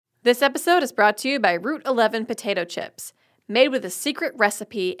This episode is brought to you by Route 11 potato chips. Made with a secret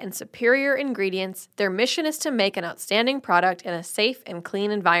recipe and superior ingredients, their mission is to make an outstanding product in a safe and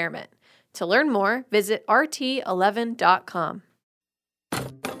clean environment. To learn more, visit rt11.com.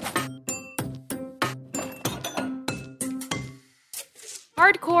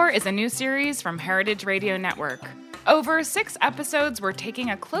 Hardcore is a new series from Heritage Radio Network. Over 6 episodes, we're taking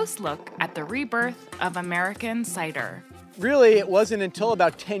a close look at the rebirth of American cider. Really, it wasn't until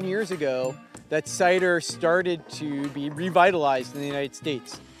about 10 years ago that cider started to be revitalized in the United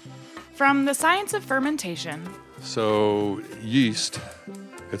States. From the science of fermentation. So yeast,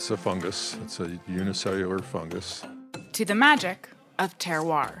 it's a fungus. It's a unicellular fungus. To the magic of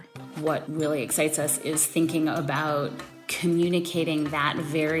terroir. What really excites us is thinking about communicating that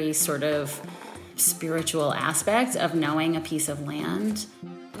very sort of spiritual aspect of knowing a piece of land.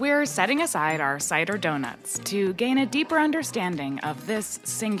 We're setting aside our cider donuts to gain a deeper understanding of this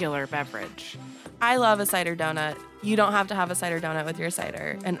singular beverage. I love a cider donut. You don't have to have a cider donut with your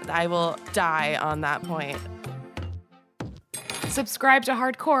cider, and I will die on that point. Subscribe to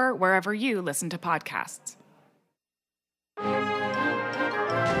Hardcore wherever you listen to podcasts.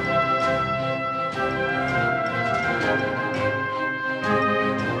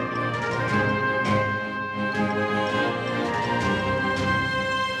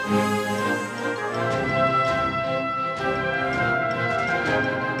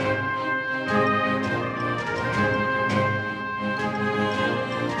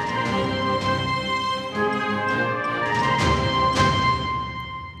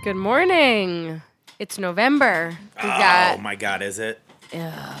 Good morning. It's November. Oh my God, is it?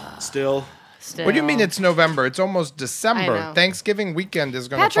 Still. What do you mean it's November? It's almost I December. know. Thanksgiving weekend is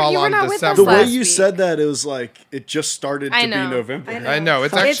going to Patrick, fall you were on not with us December. The way last you week. said that, it was like it just started to I be know. November. I know.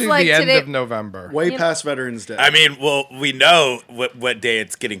 It's actually like the end today- of November. Way past Veterans Day. I mean, well, we know what day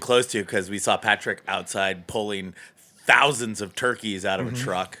it's getting close to because we saw Patrick outside pulling thousands of turkeys out of a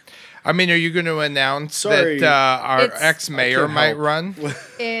truck. I mean, are you going to announce Sorry. that our It's- ex-mayor can't might help. run? It's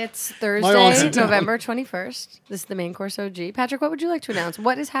My aunt's Thursday, in town. November 21st. This is the main course OG. Patrick, what would you like to announce?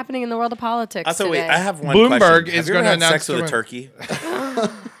 What is happening in the world of politics Also, today? wait, I have one Bloomberg question. is Have you gonna ever had announce sex with a to- turkey?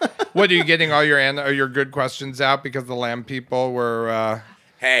 What, are you getting all your good questions out because the lamb people were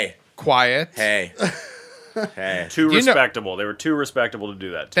Hey, quiet? hey, hey. Too You know- respectable. They were too respectable to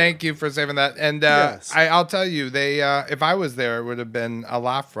do that. Thank you for saving that. And Yes. I'll tell you, they if I was there, it would have been a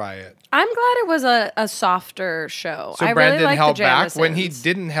laugh riot. I'm glad it was a softer show. So I Brandon really like held the back. When he Jamisons.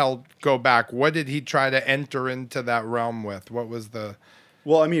 didn't go back, what did he try to enter into that realm with? What was the...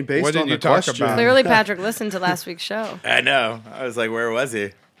 well, I mean, based What did on you the talk question, about? Clearly, Patrick listened to last week's show. I know. I was like, where was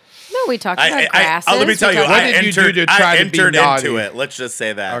he? No, we talked about grasses. Let me tell you, We talked What I did you do entered, to try I to be entered naughty? into it. Let's just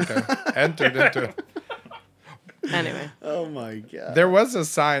say that. Okay. Entered into it. Anyway. oh my God. There was a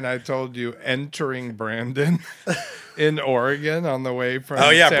sign I told you entering Brandon in Oregon on the way from...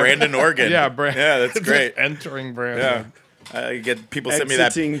 Oh, yeah, Brandon, Oregon. Yeah, Brandon. Yeah, that's great. Entering Yeah. Brandon. I get people send me that.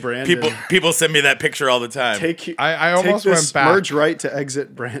 Exiting Brandon. People send me that picture all the time. I almost take went this back. merge right to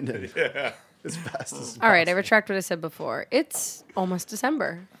exit Brandon. Yeah. As fast as All right, I retract what I said before. It's almost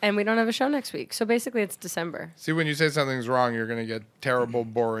December, and we don't have a show next week. So basically, it's December. See, when you say something's wrong, you're going to get terrible,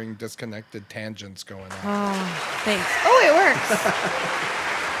 boring, disconnected tangents going on. Thanks. Oh, it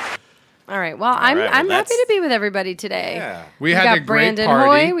works. All right. Well, I'm right, well, happy that's- to be with everybody today. Yeah. We had got a great Brandon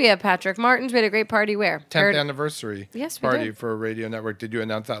party. Hoy. We have Patrick Martins. We had a great party where? 10th anniversary Yes, we party did. for Radio Network. Did you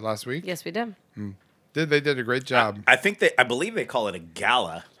announce that last week? Yes, we did. They did a great job. I believe they call it a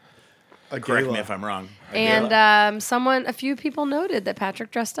gala. a Correct gala. me if I'm wrong. A And gala. a few people noted that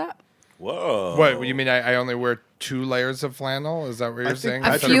Patrick dressed up. Whoa. What, you mean I only wear 2 layers of flannel? Is that what you're think saying?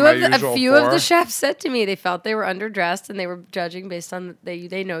 A Instead few my of the usual 4? chefs said to me they felt they were underdressed and they were judging based on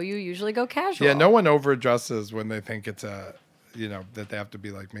they know you usually go casual. Yeah, no one overdresses when they think it's that they have to be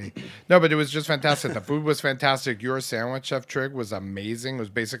like me. No, but it was just fantastic. The food was fantastic. Your sandwich, Chef Trigg, was amazing. It was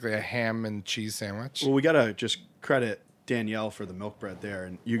basically a ham and cheese sandwich. Well, we got to just credit Danielle for the milk bread there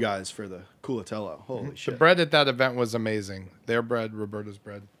and you guys for the culatello. Holy The shit. bread at that event was amazing. Their bread, Roberta's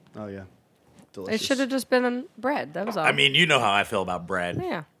bread. Oh, yeah. It Delicious. should have just been on bread. That was all. I mean, you know how I feel about bread.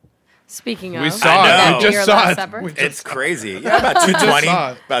 yeah. Speaking of, We saw I it. know. We just Your saw Last it. Supper? We It's crazy. Yeah, about We just 220.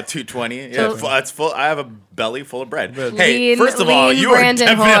 saw it. About 220. Yeah, So- it's full. I have a belly full of bread. Lean- Hey, first of all, lean you are Brandon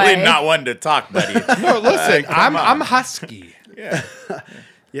definitely Hoy. not one to talk, buddy. No, listen, I'm husky. Yeah.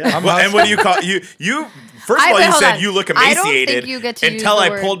 Yeah. Well, and what do you call you? First of all, you hold said on. you look I don't emaciated. think you get to use until the I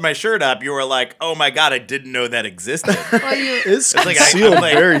word- pulled my shirt up, you were like, "Oh my god, I didn't know that existed." Well, you, It's It's like concealed I'm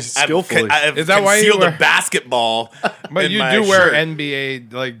like, very I've skillfully. Is that why you concealed wear- a basketball? But in you my do wear shirt.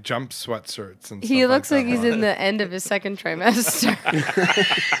 NBA like jump sweatshirts and stuff. he looks like that. he's in the end of his second trimester.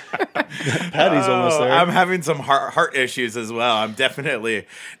 Patty's almost there. I'm having some heart issues as well. I'm definitely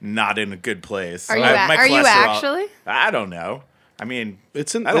not in a good place. Are you? My Are you cholesterol- actually? I don't know. I mean, I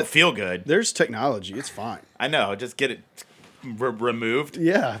don't it- feel good. There's technology. It's fine. I know. Just get it removed.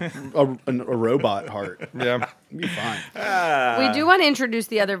 Yeah, a robot heart. Yeah. Be fine. We do want to introduce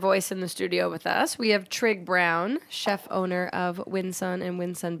the other voice in the studio with us. We have Trigg Brown, chef owner of Winsun and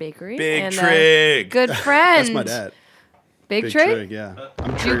Winsun Bakery. Big and Trigg. good friend. That's my dad. Big, Big Trigg? Trigg, yeah. I'm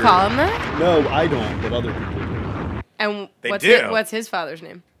Do you Trigger. call him that? No, I don't, but other people do. And They what's do. what's his father's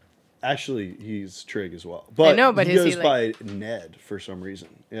name? Actually, he's Trigg as well. But know, but he is he goes by Ned for some reason.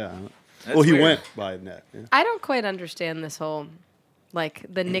 Yeah. That's he weird. went by Ned. Yeah. I don't quite understand this whole, like,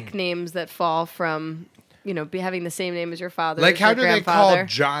 the nicknames that fall from, having the same name as your father. Like, as how your do they grandfather. call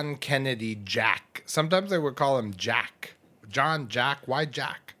John Kennedy Jack? Sometimes they would call him Jack. John Jack. Why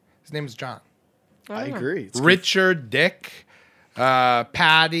Jack? His name's John. I agree. It's Richard Dick.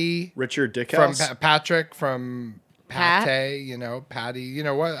 Patty. Richard From Dickhouse. Patrick from Pat? Patty. Patty. You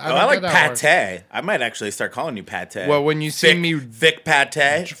know what? I like get how it works. pate. I might actually start calling you pate. Well, when you see thick, me thick pate.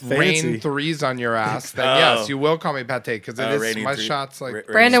 rain Fancy. threes on your ass, then Oh. yes, you will call me Pate because it Oh, is raining my three- shots like ra-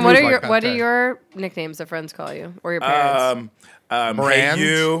 Brandon, smooth what like are pate. your nicknames that friends call you or your parents? Brand? Hey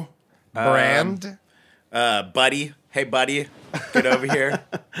you, brand? buddy. Hey buddy, get over here.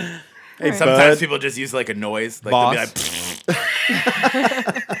 Hey, Sometimes bud. people just use like a noise, like Boss. they'll be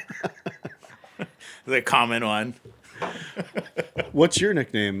like. The common one. What's your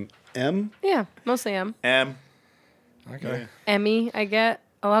nickname? M? Yeah, mostly M. Okay. Emmy, I get.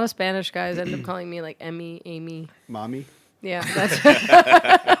 A lot of Spanish guys end up calling me like Emmy, Amy. Mommy? Yeah, that's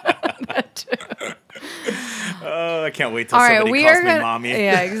Oh, I can't wait till all right. somebody We calls are me gonna, mommy.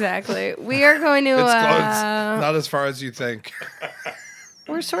 Yeah, exactly. We are going to. It's close. Not as far as you think.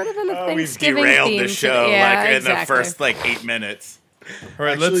 We're sort of in a We've Thanksgiving derailed theme the show today. Yeah, like in exactly. the first like 8 minutes. All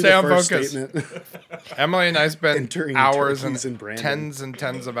right, Actually, let's stay the on first focus. statement. Emily and I spent Entering hours turkeys and and Brandon. tens and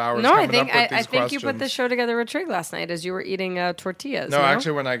tens of hours No, I coming think up with these I think you put questions. this show together with Trigg last night as you were eating tortillas. No,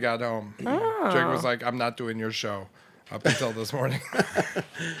 actually, when I got home, Jake Oh. was like, "I'm not doing your show up until this morning."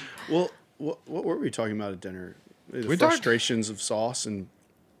 Well, what were we talking about at dinner? The We talked- frustrations of sauce and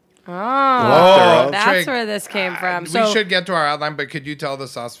Oh, that's Trigg, where this came from. we So should get to our outline, but could you tell the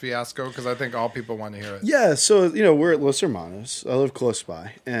sauce fiasco? Because I think all people want to hear it. yeah. So we're at Los Hermanos. I live close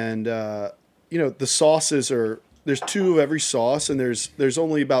by, and the sauces are there's 2 of every sauce, and there's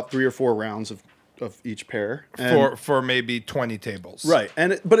only about 3 or 4 rounds of each pair For maybe 20 tables. Right,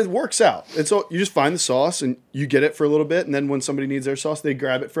 but it works out. And so you just find the sauce and you get it for a little bit, and then when somebody needs their sauce, they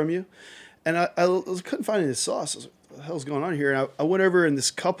grab it from you. And I couldn't find any sauce. I was like, what the hell's going on here? And I went over, and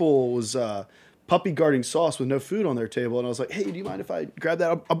this couple was puppy guarding sauce with no food on their table. And I was like, hey, do you mind if I grab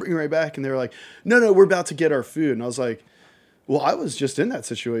that? I'll bring it right back. And they were like, no, we're about to get our food. And I was like, well, I was just in that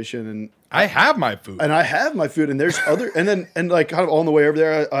situation, and I have my food. I have my food, and there's other, and like kind of on the way over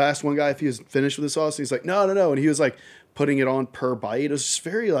there, I asked one guy if he was finished with the sauce, and he's like, no, and he was like putting it on per bite. It was just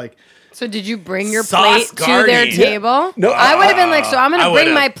very like, So did you bring your Sauce plate to their guarding. table? No, I would have been like, so I'm going I to bring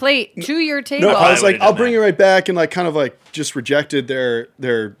would've. my plate to your table. no, I was I like, would've I'll done bring that. it right back, and like kind of like just rejected their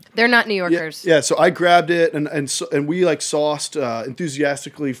They're not New yeah, Yorkers. yeah. So I grabbed it, and we like sauced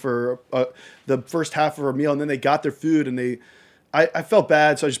enthusiastically for the first half of our meal, and then they got their food, and I felt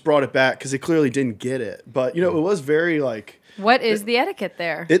bad, so I just brought it back because they clearly didn't get it. But it was very like. What is the etiquette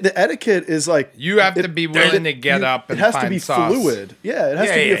there? The etiquette is like You have to be willing to get up and it has find to be sauce. fluid. Yeah, it has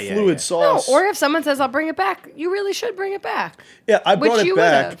to be Yeah, a yeah, fluid yeah. sauce. Or if someone says, I'll bring it back, you really should bring it back. yeah, I brought which it you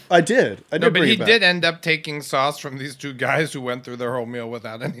back. would've. I did. I did No, but bring he it back. did end up taking sauce from these 2 guys who went through their whole meal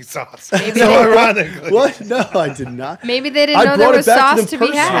without any sauce. Maybe, so they, ironically. What? No, I did not. maybe they didn't I know there brought it was back to sauce to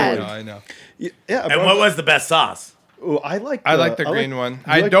them be had. personally. I know. Yeah, And what was the best sauce? I like. I like the green one.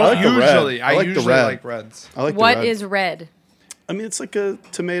 I like- don't like the red. usually. I I like the usually red. like reds. I like What the red. is red? I mean, it's like a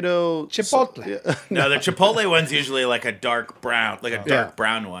tomato Chipotle. Yeah, No, the Chipotle one's usually like a dark brown,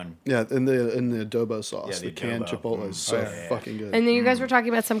 brown one. yeah, in the adobo sauce, Yeah, the the canned adobo. Chipotle is so fucking good. And then you guys were talking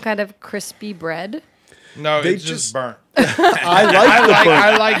about some kind of crispy bread No, They it's just just- burnt. I like the burnt.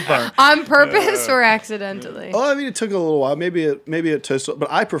 I like burnt. on purpose or accidentally. Oh, I mean, it took a little while. Maybe it toasted,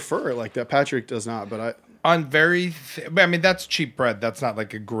 but I prefer it like that. Patrick does not, but On I mean, that's cheap bread. That's not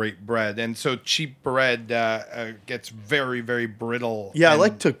like a great bread. And so cheap bread gets very, very brittle. Yeah, I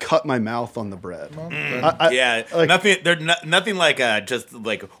like to cut my mouth on the bread. Nothing like just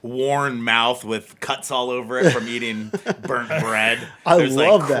like worn mouth with cuts all over it from eating burnt bread. There's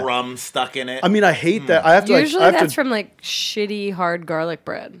love like that. crumbs stuck in it. I mean, I hate that. I have to Usually I have that's to, from like shitty hard garlic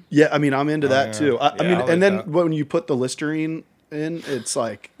bread. Yeah, I mean, I'm into that too. I mean, like and then that. when you put the Listerine in, it's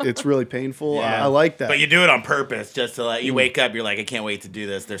like it's really painful. Yeah. I like that. But you do it on purpose just to you wake up, you're like, I can't wait to do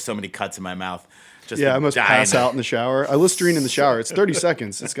this. There's so many cuts in my mouth. Just I must dying. pass out in the shower. I Listerine in the shower. It's 30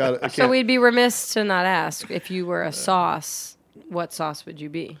 seconds. It's got. So we'd be remiss to not ask, if you were a sauce, what sauce would you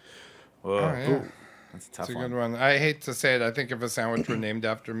be? Whoa. Oh, yeah. That's a tough It's a one. good one. I hate to say it. I think if a sandwich were named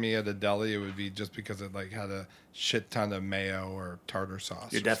after me at a deli, it would be just because it like had a shit ton of mayo or tartar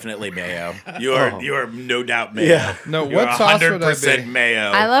sauce. You're definitely mayo. You are no doubt mayo. Yeah. No, You're what sauce would I 100% be?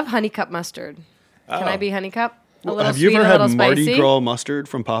 mayo. I love honey cup mustard. Can I be honey cup? A little Have sweet, you ever a had little Mardi spicy. Gras mustard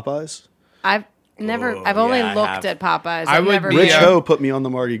from Popeyes? I've never. Oh, I've only yeah, I looked have. at Popeyes. I I've would never. be, Rich been. Ho put me on the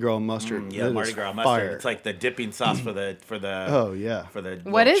Mardi Gras mustard. Yeah, It Mardi is Gras mustard. fire. It's like the dipping sauce for the Oh yeah. for the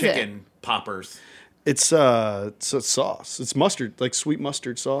What is it? chicken poppers. It's a sauce. It's mustard, like sweet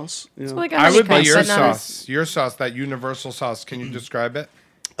mustard sauce. You know? It's like a I honey would be cup, your but not as- sauce. Your sauce, that universal sauce. Can you describe it?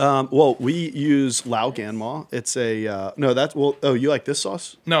 Well, we use Lao Gan It's a no. That's well. Oh, you like this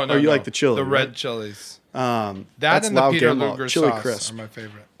sauce? No, Or you no. like the chili? The red right? chilies. That That and the Peter Gan Luger chili sauce crisp. are my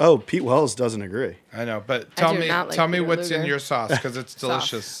favorite. Oh, Pete Wells doesn't agree. I know, but I tell do me, not like tell me Peter what's in Luger. your sauce because it's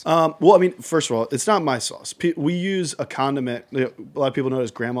delicious. Well, I mean, first of all, it's not my sauce. We use a condiment. A lot of people know it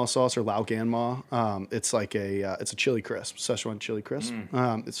as grandma sauce or Lao Gan Ma. It's like it's a chili crisp, Szechuan chili crisp.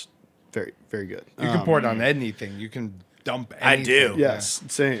 It's very, very good. You can pour it on anything. You can dump I anything. do. Yes,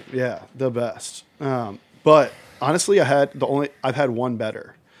 same. Yeah, the best. But honestly, I've had one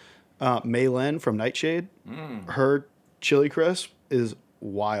better. Mei Lin from Nightshade. Her chili crisp is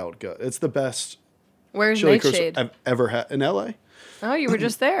wild good. It's the best Where's chili crisp Nightshade? I've ever had in LA. Oh, you were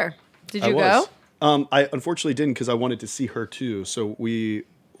just there. Did I you was. go? I unfortunately didn't because I wanted to see her too. So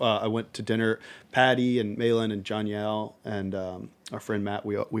I went to dinner. Patty and Mei Lin and John Yao and our friend Matt.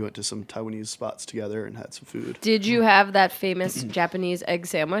 We went to some Taiwanese spots together and had some food. Did you have that famous Japanese egg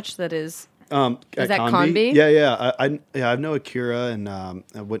sandwich that is? At that Kanbi? Kanbi? Yeah. I know Akira, and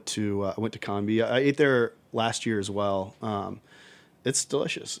I went to Kanbi. I ate there last year as well. It's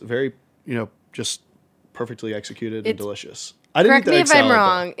delicious. Very, just perfectly executed and delicious. I didn't Correct eat the me egg if I'm salad, though.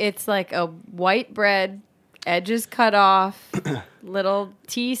 wrong. It's like a white bread, edges cut off, little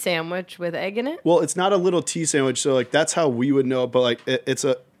tea sandwich with egg in it. Well, it's not a little tea sandwich, so like that's how we would know. But like it's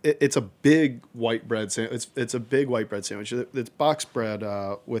a big white bread sandwich. It's a big white bread sandwich. It's box bread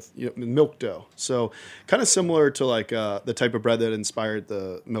with milk dough. So kind of similar to like the type of bread that inspired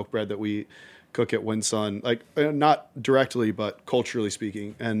the milk bread that we cook at Winsun. Like not directly, but culturally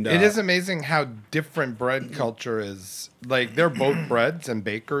speaking. And It is amazing how different bread culture is. Like they're both breads and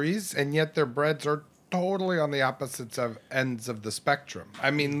bakeries, and yet their breads are totally on the opposites of ends of the spectrum.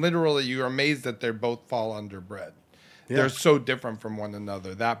 I mean, literally, you're amazed that they both fall under bread. Yeah. They're so different from one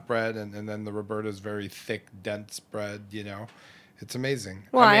another. That bread and then the Roberta's very thick, dense bread, It's amazing.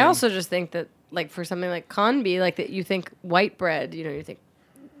 Well, I mean, also just think that, like, for something like Kanbi, like that you think white bread, you think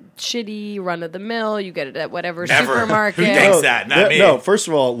shitty, run of the mill, you get it at whatever Never. supermarket. Who thinks that? Not me. No, first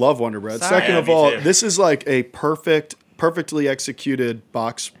of all, love Wonder Bread. Sorry. Second Yeah, of me all, too. this is like a perfectly executed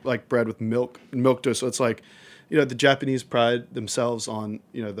box like bread with milk dough. So it's like, the Japanese pride themselves on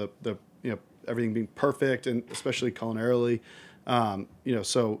the everything being perfect, and especially culinarily.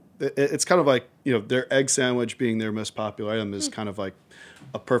 So it's kind of like their egg sandwich being their most popular item is kind of like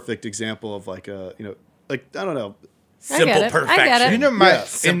a perfect example of like I don't know. Simple I get it. perfection.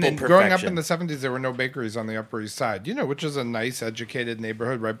 Simple growing up perfection. in the 70s, there were no bakeries on the Upper East Side, which is a nice, educated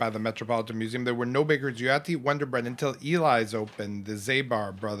neighborhood right by the Metropolitan Museum. There were no bakeries. You had to eat Wonder Bread until Eli's opened, the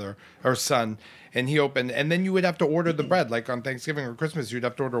Zabar brother or son, and he opened. And then you would have to order the bread. Like on Thanksgiving or Christmas, you'd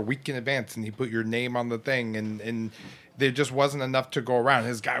have to order a week in advance, and he put your name on the thing. And there just wasn't enough to go around.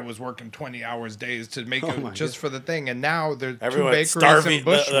 His guy was working 20 hours days to make it just for the thing. And now there's Everyone two bakeries starving. in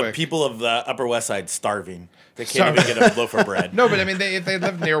Bushwick. The people of the Upper West Side starving. They can't even get a loaf of bread. No, but I mean, if they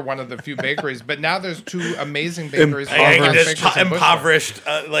live near one of the few bakeries, but now there's two amazing bakeries. I think Impoverished. just impoverished.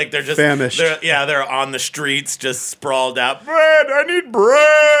 Like they're just Famished. They're on the streets, just sprawled out. Bread, I need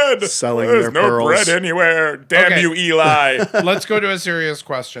bread. Selling There's their no pearls. bread anywhere. Damn Okay. you, Eli. Let's go to a serious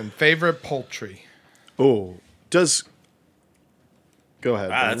question. Favorite poultry? Oh, go ahead.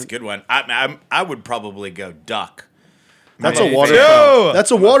 Wow, that's a good one. I would probably go duck. That's a Two. waterfowl.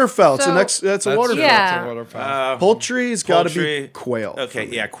 That's a waterfowl. So- That's a waterfowl. Yeah. That's a waterfowl. Poultry's got to Poultry. be quail. Okay,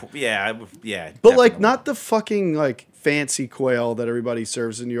 yeah. But like definitely. not the fucking like fancy quail that everybody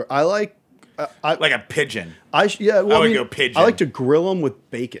serves in New York. I like like a pigeon. Well, I would I mean, go pigeon. I like to grill them with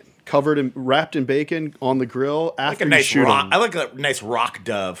bacon, wrapped in bacon on the grill I like after a you nice shoot rock. them. I like a nice rock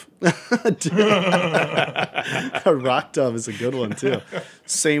dove. A rock dove is a good one too.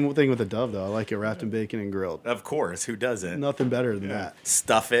 Same thing with a dove though. I like it wrapped in bacon and grilled. Of course, who doesn't? Nothing better than that.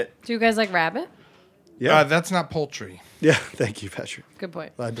 Stuff it. Do you guys like rabbit? Yeah, That's not poultry. yeah. Thank you, Patrick. Good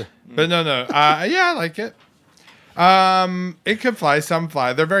point. Glad to. But no. Yeah, I like it. It could fly. Some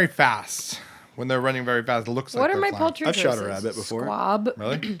fly. They're very fast. When they're running very fast, it looks like What are they're my flying. poultry I've shot a choices? rabbit before. Squab,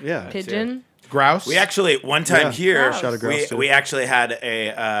 Really? Yeah. pigeon. Grouse? We actually one time Yeah. here Shot a grouse, too. we actually had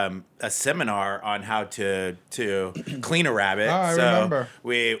a seminar on how to clean a rabbit. Oh, I so remember.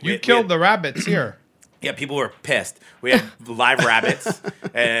 We You killed the rabbits here. Yeah, people were pissed. We had live rabbits,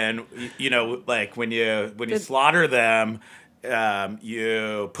 and like when you slaughter them,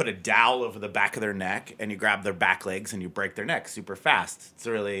 you put a dowel over the back of their neck, and you grab their back legs, and you break their neck super fast. It's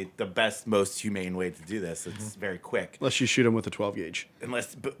really the best, most humane way to do this. It's very quick. Unless you shoot them with a 12 gauge.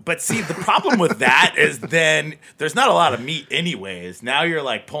 But see, the problem with that is then there's not a lot of meat anyways. Now you're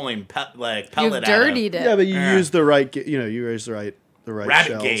like pulling pellet You've out dirtied it. Yeah, but you Yeah. use the right. You use the right rabbit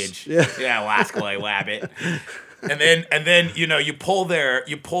shells. gauge. Yeah. Wascally rabbit. And then you pull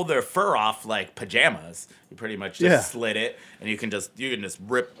their fur off like pajamas. You pretty much just slit it, and you can just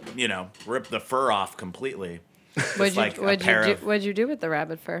rip the fur off completely. What'd you do with the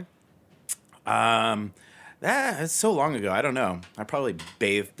rabbit fur? It's so long ago. I don't know. I probably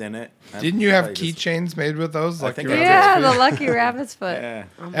bathed in it. Didn't you have Probably just- keychains made with those? I think your I did. Yeah, rabbit's the feet? lucky rabbit's foot. Yeah.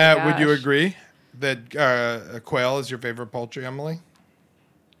 Oh my Would you gosh. agree that a quail is your favorite poultry, Emily?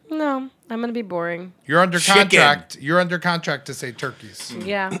 No, I'm gonna be boring. You're under Chicken. contract. You're under contract to say turkeys.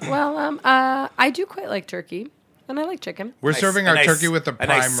 Yeah. Well, I do quite like turkey, and I like chicken. We're serving our turkey with the a prime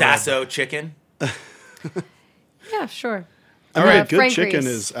nice rib. sasso chicken. Yeah, sure. I mean, good Frank chicken Reese.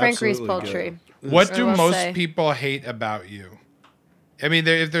 is Frank Reese absolutely poultry. good. What I do will most say. people hate about you? I mean,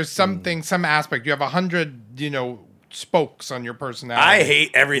 if there's something, some aspect, you have 100, spokes on your personality. I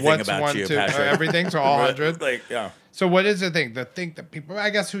hate everything What's about one, you, two, Patrick. everything, so all 100. Like, yeah. So what is the thing? The thing that people, I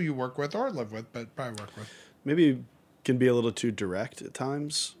guess, who you work with or live with, but probably work with. Maybe can be a little too direct at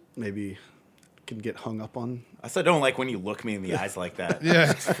times. Maybe can get hung up on. I also don't like when you look me in the eyes like that.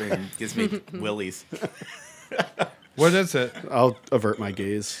 Yeah. It freaking gives me willies. What is it? I'll avert my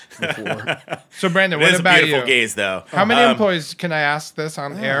gaze before. So Brandon, It what is a about beautiful you? gaze, though. How many employees can I ask this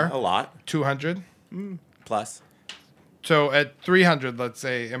on air? A lot. 200. Plus. So at 300, let's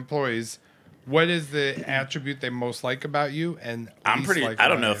say employees, what is the attribute they most like about you? And I'm least pretty. like I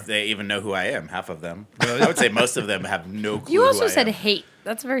don't about know you? if they even know who I am. Half of them. Really? I would say most of them have no clue. You also who I said am. hate.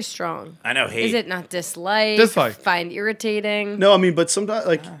 That's very strong. I know hate. Is it not dislike? Dislike. Find irritating? No, I mean, but sometimes,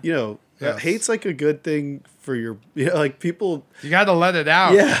 Yes. hate's like a good thing for your, like people. You got to let it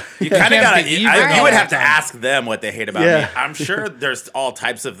out. Yeah. You kind of can't gotta. be even You all would the have to time. ask them what they hate about Yeah. me. I'm sure there's all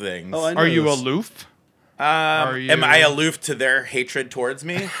types of things. Oh, I know Are you this. aloof? Am you- I aloof to their hatred towards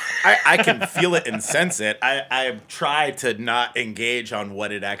me? I can feel it and sense it. I try to not engage on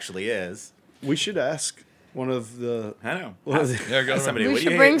what it actually is. We should ask one of the. I know. One of the Yeah, go Ask somebody, We what do you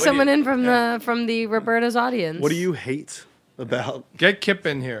should hate? bring What do someone you- in from the Roberta's audience. what do you hate about? Get Kip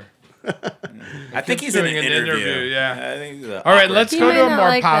in here. I think he's in an doing an interview. interview, yeah. I think he's All right, awkward. let's He go may to a not more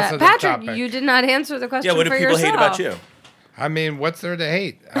like that. positive Patrick, topic. you did not answer the question Yeah, what do for people yourself. hate about you? I mean, what's there to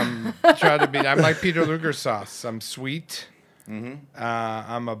hate? I'm like Peter Luger sauce. I'm sweet.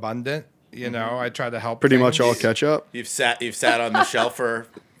 I'm abundant. I try to help. Pretty much things. all ketchup. You've sat on the shelf for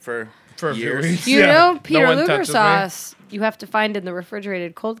for a few years. weeks. You Yeah. know, No Peter one Luger touches me. sauce you have to find in the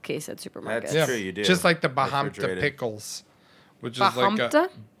refrigerated cold case at supermarkets. That's Yeah, true, you do. Just like the Bahamta Refrigerated. pickles, which is Bahamta?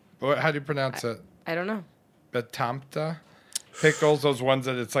 like how do you pronounce it? I don't know. Batamta pickles. Those ones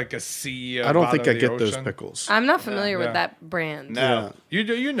that it's like a sea. I don't think I bottom of get the those ocean. pickles. I'm not familiar Yeah. with that brand. No. You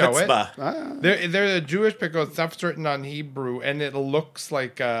do, you know it. Chutzpah. They're the Jewish pickles. Stuff's written on Hebrew, and it looks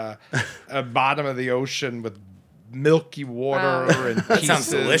like a bottom of the ocean with milky water and That pieces. sounds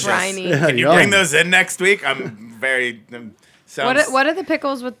delicious. Briny. Can you Yum. bring those in next week? I'm very. What are the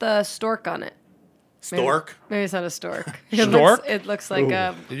pickles with the stork on it? Stork? Maybe it's not a stork. Stork? It looks like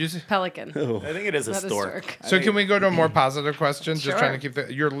a Did you see? pelican. I think it is a Not a stork. stork. So can we go to a more positive question? Sure. Just trying to keep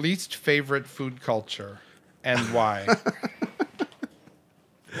your least favorite food culture and why?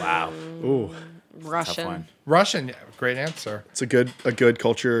 Wow. Ooh, Russian. Russian, yeah, great answer. It's a good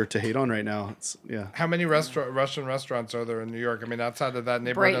culture to hate on right now. How many Russian restaurants are there in New York? I mean, outside of that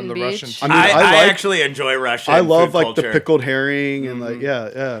neighborhood Brighton and the Beach. Russian. I actually enjoy Russian. I love food like culture. the pickled herring and like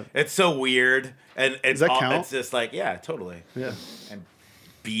yeah. It's so weird, and it's Does that count? It's just like totally. Yeah. And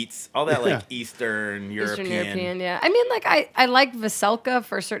beets, all that like Eastern European. Yeah. I mean, like I like Veselka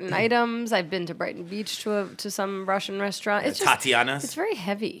for certain items. I've been to Brighton Beach to some Russian restaurant. It's just Tatiana's. It's very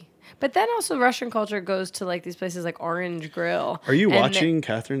heavy. But then also Russian culture goes to like these places like Orange Grill. Are you watching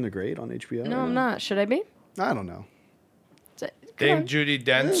Catherine the Great on HBO? No, I'm not. Should I be? I don't know. Dame Judi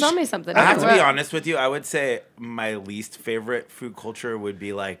Dench. Tell me something. I have to be honest with you. I would say my least favorite food culture would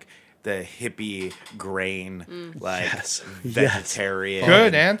be like the hippie grain, like vegetarian.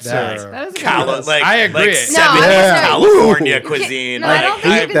 Good answer. That is a good Like, I agree. Like No, 70s California You cuisine. No, like, I don't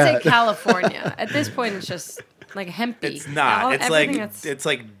think you can that. say California. At this point, it's just like hempy. It's not. It's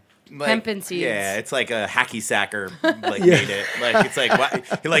like hemp and seeds. Yeah, it's like a hacky sacker made it. Like it's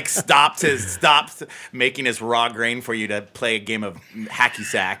like he like stopped making his raw grain for you to play a game of hacky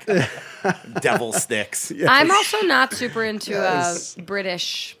sack, devil sticks. I'm also not super into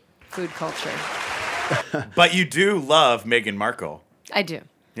British food culture. But you do love Meghan Markle. I do.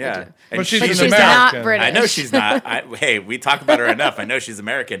 Yeah, I do. And But she's But an she's American. not British. I know she's not. Hey, we talk about her enough. I know she's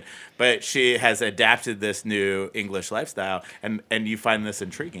American, but she has adapted this new English lifestyle, and you find this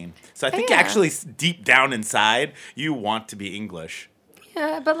intriguing. So I think Yeah. actually deep down inside, you want to be English.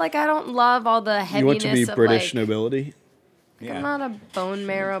 Yeah, but like I don't love all the heaviness You want to be of British like, nobility? Yeah. I'm not a bone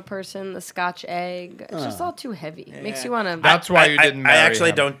marrow person. The Scotch egg, it's just all too heavy. Makes you want to. That's why you didn't marry I actually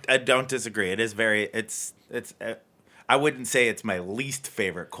him. don't disagree. It is very. It's. I wouldn't say it's my least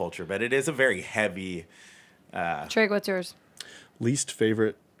favorite culture, but it is a very heavy. Trigg, what's yours? Least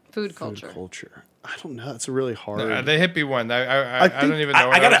favorite Food culture. I don't know. It's a really hard. The hippie one. I don't even know.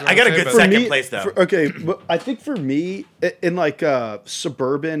 I got a good but second place though. But I think for me, in like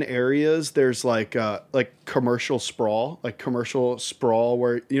suburban areas, there's like commercial sprawl,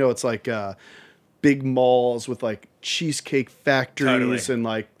 where it's like big malls with like cheesecake factories and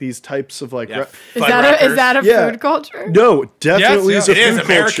like these types of like. Yeah. Is that a food culture? No, definitely Yes, is a It is food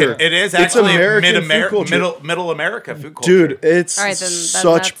American. culture. It is It's actually American food culture. middle America food culture. Dude, it's All right, then such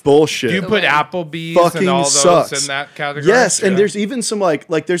that's- bullshit. Do you put Applebee's Fucking and all those sucks. in that category? Yes, and Yeah. there's even some like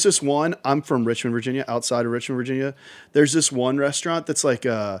there's this one. I'm from Richmond, Virginia. Outside of Richmond, Virginia, there's this one restaurant that's like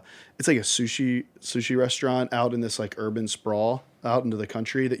it's like a sushi restaurant out in this like urban sprawl out into the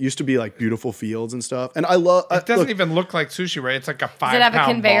country that used to be like beautiful fields and stuff. And I love It doesn't even look like sushi, right? It's like a 5 Does it have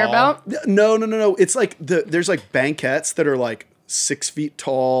a conveyor belt? No. It's like there's like banquettes that are like 6 feet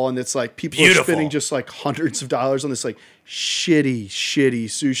tall, and it's like people are spending just like hundreds of dollars on this like shitty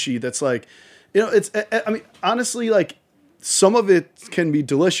sushi. That's like, it's. I mean, honestly, like some of it can be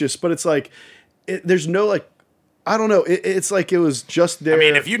delicious, but it's like there's no like. I don't know. It's like it was just there. I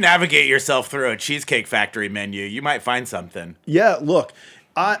mean, if you navigate yourself through a Cheesecake Factory menu, you might find something. Yeah, look.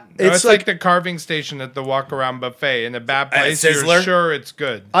 It's like the carving station at the walk around buffet. In a bad place, you're Sizzler? sure it's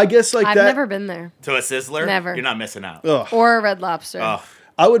good. I guess like I've that. never been there. To a Sizzler? Never. You're not missing out. Ugh. Or a Red Lobster. Oh.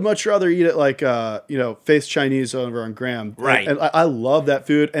 I would much rather eat it like Face Chinese over on Graham. Right. And I love that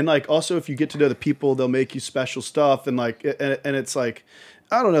food. And like also if you get to know the people, they'll make you special stuff and like and it's like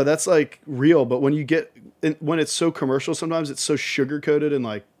I don't know, that's like real, but when it's so commercial sometimes it's so sugar coated and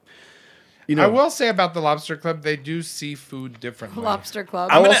like I will say about the Lobster Club, they do see food differently. Lobster Club.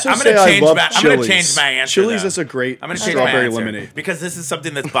 I'm gonna change Chili's. my answer. Chili's though. is a great I'm gonna change my strawberry answer, lemonade. because this is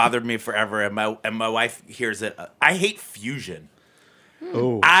something that's bothered me forever, and my wife hears it. I hate fusion.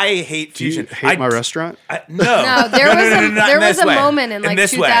 Oh, I hate do you fusion. hate my restaurant? No, there was a moment in like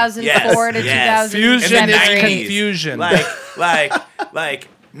 2004 to 2000. Fusion is 90s. confusion. Like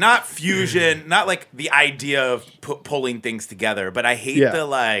not fusion, not like the idea of pulling things together, but I hate the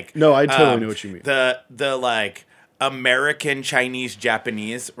like. No, I totally know what you mean. The like American Chinese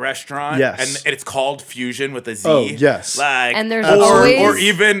Japanese restaurant. Yes. And it's called fusion with a Z. Oh, yes. Like, and there's always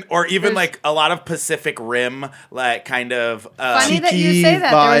or even like a lot of Pacific Rim, like kind of funny that you tiki say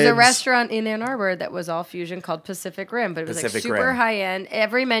that. There was a vibes. restaurant in Ann Arbor that was all fusion called Pacific Rim, but it was Pacific like super Rim. high end.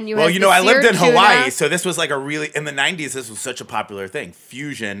 Every menu Well, has you know, the I lived seared in Hawaii, tuna. so this was like a really in the 90s. This was such a popular thing,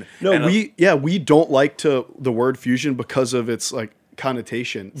 fusion. No, And we don't like the word fusion because of its like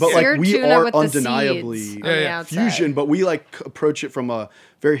connotation, but Seared like we tuna are with the undeniably seeds on the outside. fusion, but we like approach it from a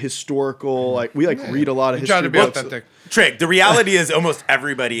very historical, like we read a lot of You try history to be books. authentic. Trigg, the reality is almost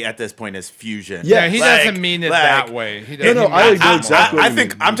everybody at this point is fusion. Yeah, He Like- doesn't mean it like- that way. He No, doesn't I mean know it exactly what I you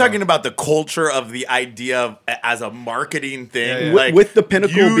think mean. I'm talking about the culture of the idea of as a marketing thing. Yeah, yeah. Like with the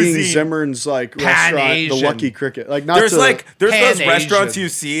pinnacle being using- Zimmerman's like restaurant, the Pan-Asian. Lucky Cricket. Like not There's to, there's those Pan-Asian. restaurants you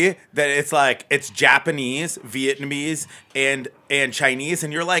see that it's like it's Japanese, Vietnamese, and Chinese,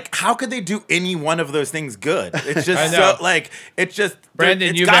 and you're like, how could they do any one of those things good? It's I just know. so like it's just Brandon,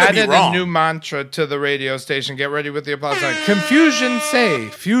 it's you've gotta be added a wrong. new mantra to the radio station. Get ready with the applause. Like, confusion say,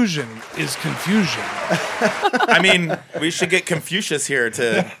 fusion is confusion. I mean, we should get Confucius here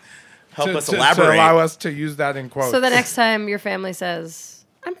to help us to elaborate. allow us to use that in quotes. So the next time your family says,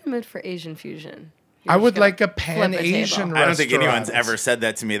 "I'm in the mood for Asian fusion," you're I just would gonna like a flip table. Pan-Asian I don't think anyone's restaurant. ever said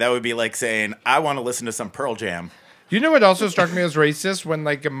that to me. That would be like saying, I want to listen to some Pearl Jam. You know what also struck me as racist when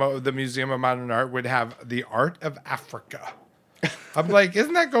like the Museum of Modern Art would have the art of Africa. I'm like,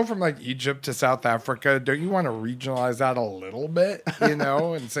 isn't that go from like Egypt to South Africa? Don't you want to regionalize that a little bit, you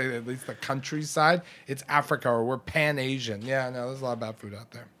know, and say at least the countryside? It's Africa or we're Pan-Asian. Yeah, no, there's a lot of bad food out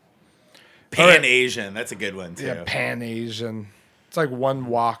there. Pan-Asian. That's a good one, too. Yeah, Pan-Asian. It's like one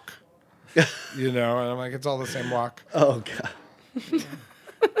wok, you know, and I'm like, it's all the same wok. oh god,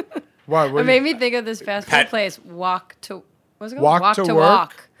 What? It made me think of this fast food Pat- place, Walk to what's it called? Walk to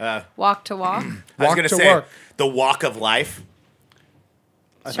work? Walk. Walk to walk. I was Walk going to to say, work. the walk of life.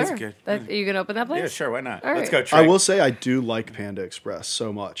 Sure. good. Are you gonna open that place? Yeah, sure. Why not? All Let's right. go, Trigg. I will say I do like Panda Express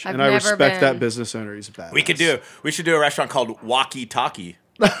so much, I've and I never respect been. that business owner. He's a badass. We should do a restaurant called Walkie Talkie.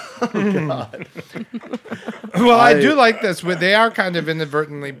 Well, I do like this. They are kind of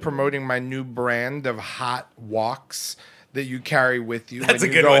inadvertently promoting my new brand of hot walks that you carry with you. That's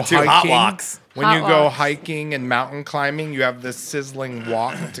when a you good go one, too. Hot hiking. walks. When Hot you go walks. hiking and mountain climbing, you have this sizzling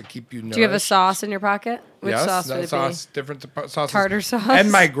walk to keep you nourished. Do you have a sauce in your pocket? Which Yes, sauce that would it sauce, different sauces. Tartar sauce? And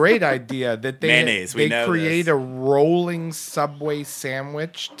my great idea that they Mayonnaise, we they know create this. a rolling Subway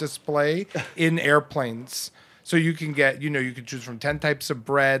sandwich display in airplanes. So you can get, you can choose from 10 types of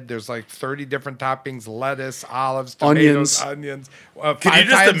bread. There's like 30 different toppings, lettuce, olives, tomatoes, onions. Could 5 you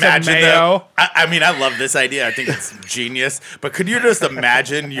just times of imagine mayo. that? I mean, I love this idea. I think it's genius. But could you just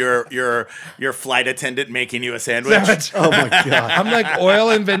imagine your flight attendant making you a sandwich? Oh my god, I'm like oil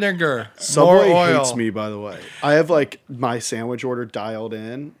and vinegar. Subway More oil. hates me. By the way, I have like my sandwich order dialed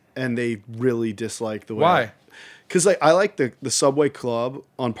in, and they really dislike the way. Why? Because like I like the Subway Club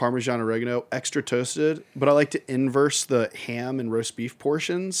on Parmesan oregano extra toasted, but I like to inverse the ham and roast beef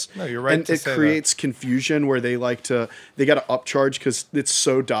portions. No, you're right And to it say that. creates confusion where they got to upcharge because it's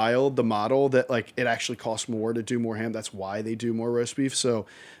so dialed the model that like it actually costs more to do more ham. That's why they do more roast beef. So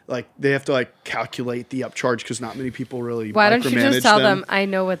like they have to like calculate the upcharge because not many people really. Why don't you just micromanage tell them, I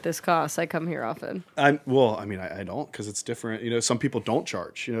know what this costs. I come here often. I don't because it's different. Some people don't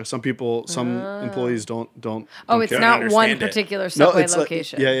charge. Some employees don't. Oh, it's don't not one understand it. particular Subway it's like-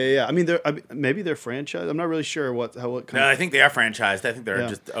 location. yeah. I mean, maybe they're franchised. I'm not really sure how it. No, I think they are franchised. I think they're Yeah.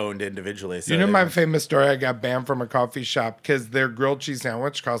 just owned individually. So You know they my don't- famous story? I got banned from a coffee shop because their grilled cheese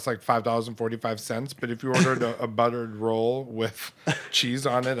sandwich costs like $5.45. But if you ordered a buttered roll with cheese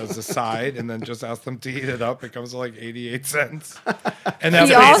on it as a side and then just ask them to heat it up, it comes to like 88 cents. And He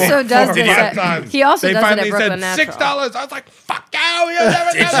that was also does four or this five at- times. he also they does it at finally Brooklyn said Natural. $6. I was like, fuck you. You'll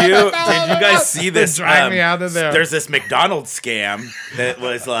never get Did you $6. guys see this? They dragged me out of there. There's this McDonald's scam that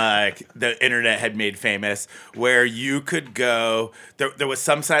was like the internet had made famous, where you could go. There was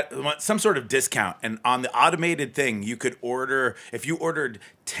some sort of discount, and on the automated thing, you could order if you ordered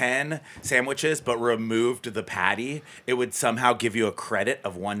 10 sandwiches but removed the patty, it would somehow give you a credit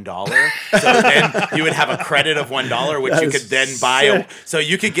of $1. So then you would have a credit of $1, which That you is could then buy. sick. So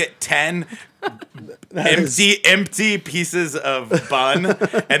you could get 10 empty pieces of bun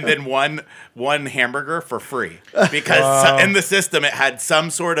and then one hamburger for free because in the system it had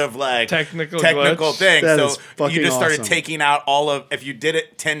some sort of like Technical glitch. thing. That So is fucking you just started awesome. taking out if you did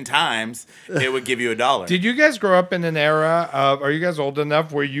it 10 times, it would give you $1. Did you guys grow up in an era of, are you guys old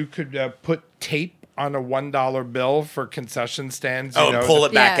enough where you could put tape on a $1 bill for concession stands? and pull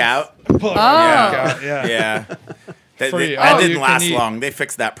it back Yes. out. Pull it back out, yeah. Yeah. That Free. that Oh, you didn't can last eat. long. They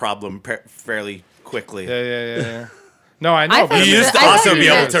fixed that problem fairly quickly. Yeah. No, I know. I but thought You you used to I also thought be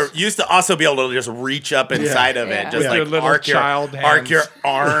you able did. to. You used to also be able to just reach up inside of Yeah. it, just Yeah. like Your little arc child your hands.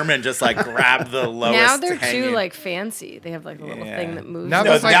 arm and just like grab the lowest. Now they're hanging. too like fancy. They have like a little Yeah. thing that moves. Now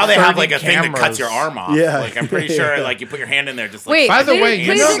No, there's, like, now they have 30 like a thing that cuts your cameras. arm off. Yeah. Like I'm pretty sure, like you put your hand in there, just like. Wait, By the please, way, you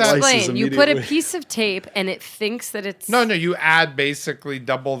please know that- explain. Slices You put a immediately. piece of tape and it thinks that it's No, you add basically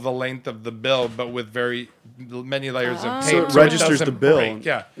double the length of the bill, but with very many layers of So tape. it registers doesn't the bill. break.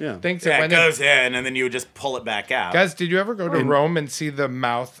 Yeah. Yeah. Thinks Yeah, that it when goes in, and then you would just pull it back out. Guys, did you ever go to Rome and see the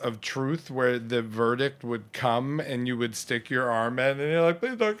mouth of truth where the verdict would come and you would stick your arm in and you're like,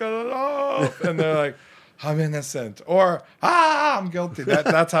 please don't cut it off. And they're like, I'm innocent. Or, I'm guilty.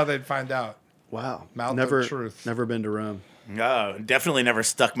 That's how they'd find out. Wow. Mouth never, of truth. Never been to Rome. No, definitely never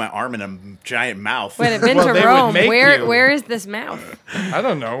stuck my arm in a giant mouth. Wait, I've been Well, to they would Rome. make Where you. where is this mouth? I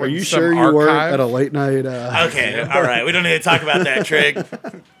don't know. Are you sure you weren't at a late night? Okay, all right. We don't need to talk about that, Trigg.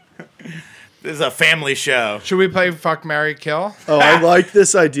 This is a family show. Should we play Fuck, Marry, Kill? Oh, I like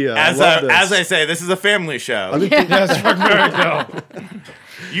this idea. As I say, this is a family show. Yes, Fuck, Marry, Kill.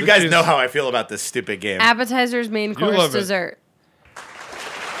 You guys know how I feel about this stupid game. Appetizers, main course, love it. dessert.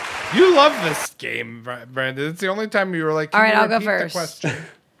 You love this game, Brandon. It's the only time you were like, All right, I'll go repeat the first. question?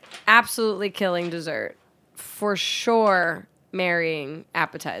 Absolutely killing dessert. For sure marrying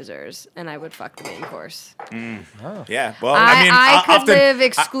appetizers, and I would fuck the main course. Yeah, well, I mean, I could often, live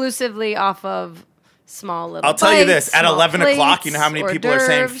exclusively off of small little I'll tell you this: bites, at small 11 o'clock, you know how plates, many people are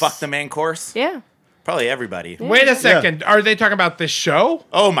saying hors "fuck the main course"? Yeah. Probably everybody. Wait a second. Are they talking about this show?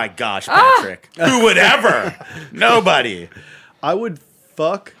 Oh my gosh, Patrick! Who would ever? Nobody. I would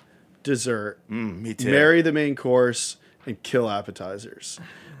fuck dessert, Me too. marry the main course, and kill appetizers.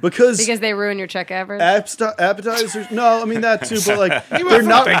 Because they ruin your check average. appetizers. No, I mean that too, but like they're wasn't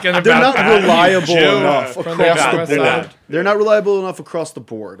not thinking they're about not that. reliable Jill enough from across the the West board. Side. They're not reliable enough across the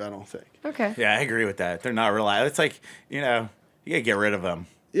board. I don't think. Okay. Yeah, I agree with that. They're not reliable. It's like, you gotta get rid of them.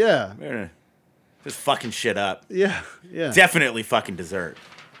 Yeah, They're just fucking shit up. yeah. Definitely fucking dessert.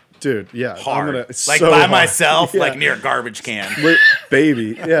 Dude, yeah. Hard. I'm Like so by hard. myself, Yeah. like near a garbage can.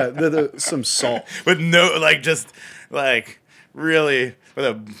 Baby. Yeah, some salt. With no, like, just, like, really, with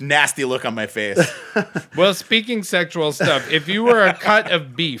a nasty look on my face. Well, speaking sexual stuff, if you were a cut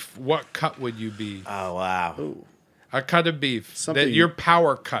of beef, what cut would you be? Oh, wow. A cut of beef. Something- Your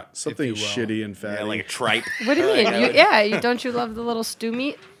power cut. Something if you will. shitty and fatty. Yeah, like a tripe. What do you mean? Don't you love the little stew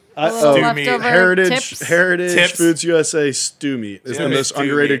meat? Stew meat. Leftover Heritage tips? Foods USA stew meat is Yeah, the most stew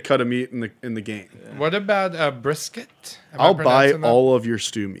underrated meat. cut of meat in the game. What about brisket? Am I I'll buy pronouncing that? all of your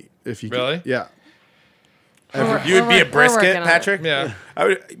stew meat if you Really? Can. Yeah. You would be a We're brisket, working on it. Patrick? Yeah. I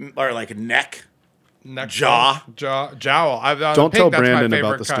would, or like a neck. Neck Jaw. Jowl. Don't tell Brandon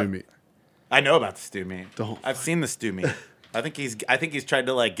about the cut. stew meat. I know about the stew meat. Don't. I've seen the stew meat. I think he's tried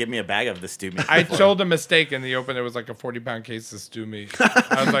to like give me a bag of the stew meat. I before. told a mistake in the open. It was like a 40-pound case of stew meat.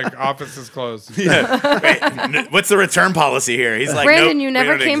 I was like, office is closed. Wait, what's the return policy here? He's like, Brandon, nope, you we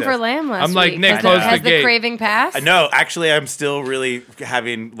never don't came for exist. lamb last I'm like, week. Nick, Has close the, has the the gate. craving passed? No, actually, I'm still really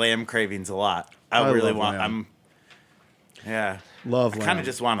having lamb cravings a lot. I I really love want. lamb. Yeah. Love Kind lamb. of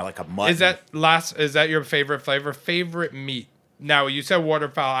just want like a mutton. Is that your favorite flavor? Favorite meat? Now, you said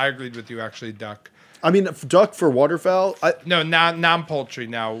waterfowl. I agreed with you, actually, duck. I mean, duck for waterfowl. No, non-poultry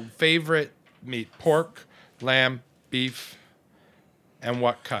now. Favorite meat? Pork, lamb, beef, and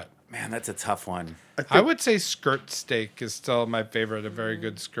what cut? Man, that's a tough one. I would say skirt steak is still my favorite. A very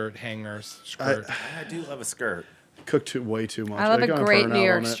good skirt hanger skirt. I do love a skirt. Cooked way too much. I love a kinda great burn New out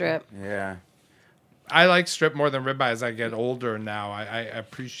York on it. strip. Yeah. I like strip more than ribeye as I get older now. I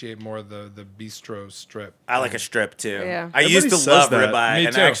appreciate more the bistro strip. I like a strip too. Yeah. I used to Everybody says love that. ribeye, Me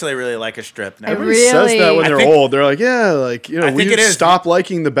and too. I actually really like a strip now. Everybody says that when I they're think- old. They're like, yeah, like I we think it is. stop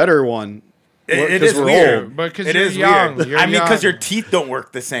liking the better one. It 'cause is we're weird. old. But 'cause It you're is young. weird. You're I mean, because young. your teeth don't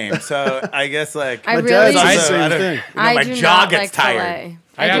work the same. So I guess like I My really dad says the also- same I don't- thing. you know, I my do jaw not gets like tired. filet.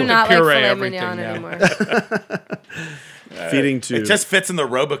 I I have do to not like puree filet everything mignon now. anymore. Feeding to It just fits in the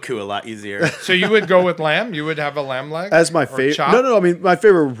Roboku a lot easier. So you would go with lamb? You would have a lamb leg as my Or favorite. chop? No, I mean my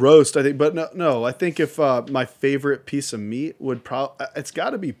favorite roast. I think, but no. I think if my favorite piece of meat would probably it's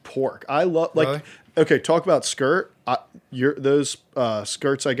got to be pork. I love like Really? okay. Talk about skirt. Those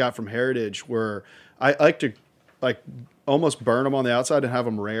skirts I got from Heritage were I like to like almost burn them on the outside and have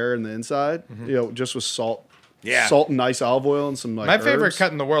them rare in the inside. You know, just with salt. Yeah. Salt and nice olive oil and some like My favorite herbs.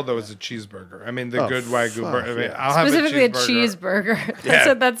 cut in the world, though, is a cheeseburger. I mean, the Oh, good Wagyu fuck, burger. I mean, yeah. I'll have Specifically a cheeseburger. cheeseburger.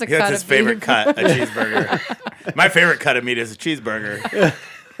 Yeah. That's a That's cut his of favorite beef. cut, a cheeseburger. My favorite cut of meat is a cheeseburger.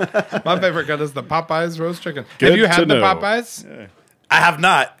 My favorite cut is the Popeyes roast chicken. Good have you to had the know. Popeyes? I have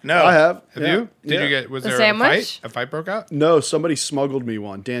not. No, I have. Have Yeah. you? Did Yeah. you get? Was The there sandwich? a fight? A fight broke out? No, somebody smuggled me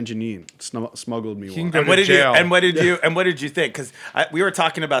one. Dan Janine smuggled me can one. go And what to did you? jail. And what did you? And what did you think? Because we were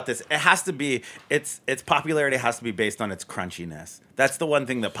talking about this. It has to be. Its popularity has to be based on its crunchiness. That's the one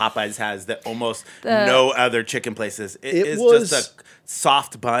thing that Popeyes has that almost no other chicken places. It is was- just a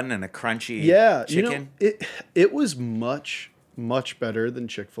soft bun and a crunchy Yeah, chicken. it was much better than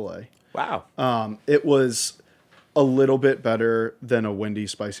Chick-fil-A. Wow. It was a little bit better than a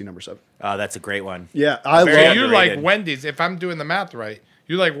Wendy's spicy number 7. Oh, that's a great one. Yeah, I Very love. You underrated. like Wendy's? If I'm doing the math right,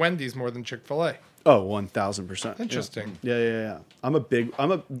 you like Wendy's more than Chick-fil-A. Oh, 1,000%. Interesting. Yeah. I'm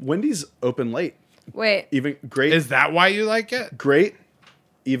a Wendy's open late. Wait. Even great. Is that why you like it? great?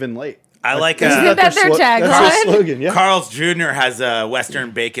 Even late. I like. Isn't that their That's their tagline? slogan. Yeah. Carl's Jr. has a Western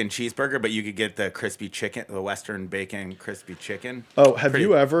bacon cheeseburger, but you could get the crispy chicken, the Western bacon crispy chicken. Oh, have Pretty-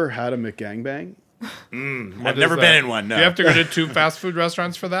 you ever had a McGangbang? I've never been in one. No, You have to go to 2 fast food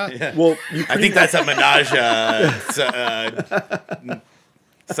restaurants for that. Well, you I think that's a menage.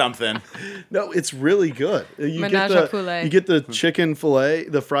 Something. No, it's really good. You Menage get a poulet. you get the chicken fillet,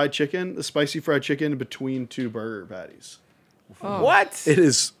 the fried chicken, the spicy fried chicken between 2 burger patties. What? It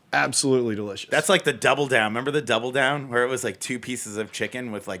is absolutely delicious. That's like the double down. Remember the double down where it was like 2 pieces of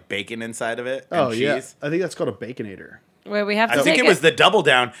chicken with like bacon inside of it and oh yeah. cheese? I think that's called a baconator. Wait, we have to I think take it was the double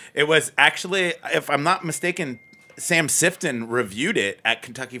down. It was actually, if I'm not mistaken, Sam Sifton reviewed it at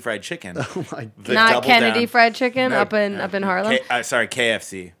Kentucky Fried Chicken. Oh my god. The Not double Kennedy down. Fried Chicken No, up in Harlem. Sorry,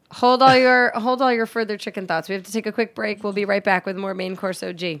 KFC. Hold all your further chicken thoughts. We have to take a quick break. We'll be right back with more Main Course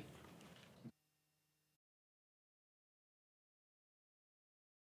OG.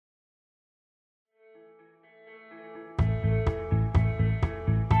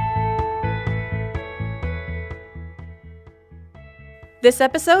 This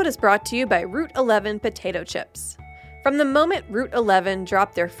episode is brought to you by Route 11 potato chips. From the moment Route 11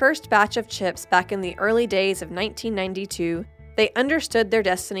 dropped their first batch of chips back in the early days of 1992, they understood their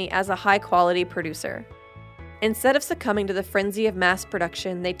destiny as a high-quality producer. Instead of succumbing to the frenzy of mass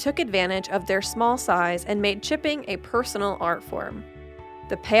production, they took advantage of their small size and made chipping a personal art form.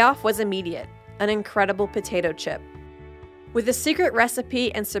 The payoff was immediate, an incredible potato chip. With a secret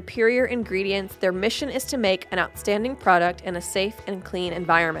recipe and superior ingredients, their mission is to make an outstanding product in a safe and clean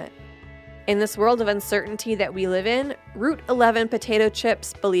environment. In this world of uncertainty that we live in, Route 11 potato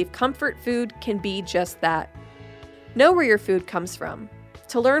chips believe comfort food can be just that. Know where your food comes from.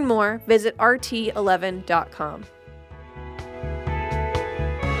 To learn more, visit rt11.com.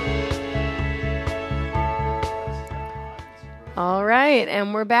 All right,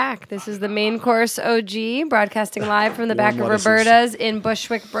 and we're back. This is the Main Course OG, broadcasting live from the back of lettuces. Roberta's in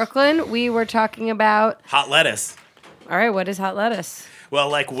Bushwick, Brooklyn. We were talking about... Hot lettuce. All right, what is hot lettuce? Well,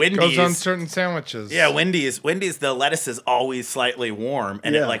 like Wendy's. Goes on certain sandwiches. Yeah, Wendy's, the lettuce is always slightly warm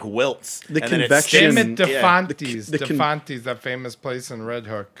and it Yeah. like wilts. The and then it convection- sticks. Damn it, Yeah. DeFonte's. The con- DeFonte's, that famous place in Red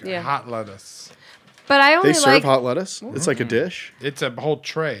Hook. Yeah. Hot lettuce. But I only They serve like... hot lettuce. It's like a dish. It's a whole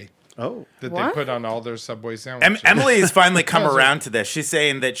tray Oh. that What? they put on all their Subway sandwiches. Emily's finally come Those are- around to this. She's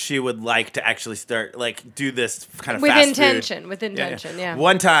saying that she would like to actually start, like, do this kind of With fast intention, food. with intention, yeah.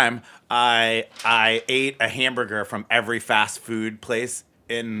 One time, I ate a hamburger from every fast food place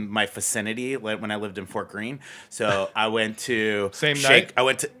in my vicinity when I lived in Fort Greene. So I went to Same night? I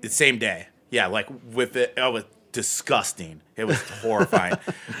went to the same day. Yeah, like with it. Oh, it was disgusting. It was horrifying.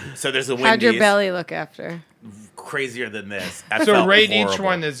 So there's a Wendy's. How'd your belly look after? Crazier than this. I So felt rate each horrible.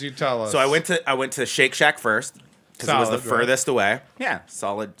 one as you tell us. So I went to Shake Shack first because it was the Solid, right? furthest away. Yeah,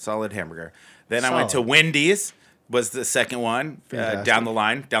 solid hamburger. Then I went to Solid. Wendy's, was the second one Fantastic. down the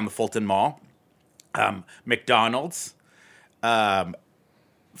line, down the Fulton Mall. McDonald's,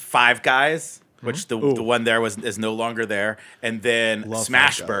 Five Guys, which the one there is no longer there, and then Love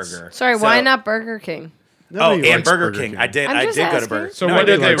Smash Five Guys. Burger. Sorry, So- why not Burger King? Nobody and likes Burger King. I did. I'm I just did go to asking. Burger. So No, what I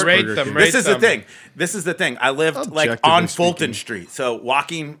did they like rate Burger them? King. Rate This is the them. thing. This is the thing. I lived like Objectively on Fulton speaking. Street, so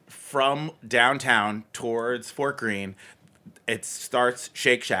walking from downtown towards Fort Greene, it starts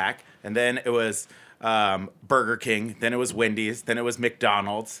Shake Shack, and then it was Burger King, then it was Wendy's, then it was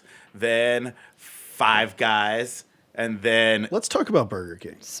McDonald's, then Five Guys, and then Let's talk about Burger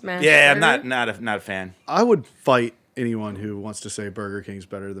King. Smash yeah, Burger? I'm not a fan. I would fight anyone who wants to say Burger King's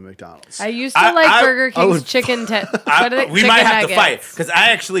better than McDonald's. I used to I- like I- Burger I King's would- chicken... what are they? We Chicken might have to fight nuggets. because I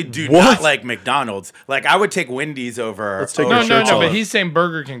actually do What? not like McDonald's. Like I would take Wendy's over. Let's take over your No, shirts no, off. but he's saying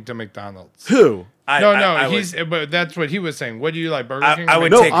Burger King to McDonald's. Who? I would- but that's what he was saying. What do you like, Burger I- King? I or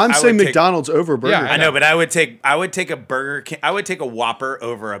would No, McDonald's? take- I'm I saying would take- McDonald's over Burger Yeah, King. I know, but I would take a Burger King. I would take a Whopper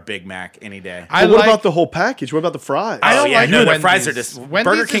over a Big Mac any day. I But what like- about the whole package? What about the fries? I don't Oh, yeah, like no, the Wendy's. fries are just Wendy's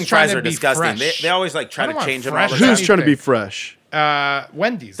Burger is King trying fries to are be disgusting. fresh. They always like try I to don't want change them all the fresh time. Who's trying to be anything. fresh?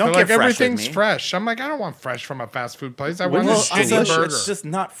 Wendy's. Don't They're get like, fresh with everything's me. fresh. I'm like, I don't want fresh from a fast food place. I want Wendy's a is shitty delicious. burger. It's just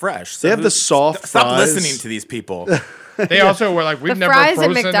not fresh. They have the soft Stop fries. listening to these people. They also were like, we've The never fries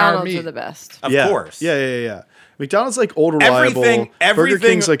frozen at our McDonald's meat. are the best. Of Yeah. course. Yeah. McDonald's like old reliable. Burger everything-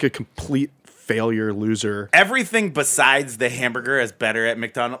 King's like a complete failure loser. Everything besides the hamburger is better at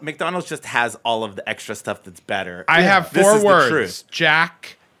McDonald's. McDonald's just has all of the extra stuff that's better. I have This 4 is the words. truth.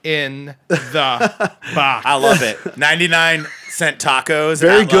 Jack in the box. I love it. 99-cent tacos.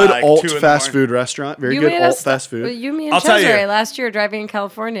 Very at good like alt 2 in the fast morning. food restaurant. Very You good made alt us fast food. You, me, and I'll tell you. Cesare last year driving in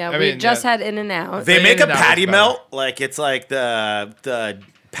California. I we mean, just yeah. had In-N-Out. They make a In-N-Out was patty better. melt, like it's like the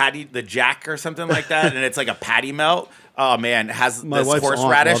patty, the jack or something like that, and it's like a patty melt. Oh man, it has My this wife's aunt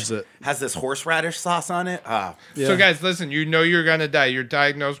horseradish. loves it. Has this horseradish sauce on it. Yeah. So, guys, listen, you know you're going to die. You're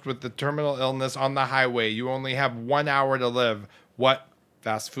diagnosed with the terminal illness on the highway. You only have 1 hour to live. What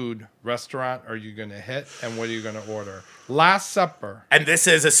fast food restaurant are you going to hit, and what are you going to order? Last Supper. And this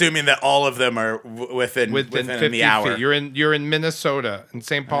is assuming that all of them are within 50 the hour. feet. You're in Minnesota, in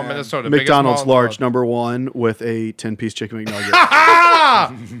St. Paul, Minnesota. McDonald's biggest mall in large the world. #1 with a 10-piece chicken McNugget.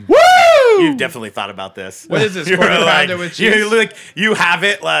 Ah! Woo! You've definitely thought about this. What is this? You're Quarter like, pounder with you, cheese? like, you have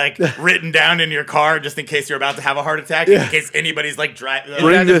it like written down in your car just in case you're about to have a heart attack. In case anybody's like driving. Is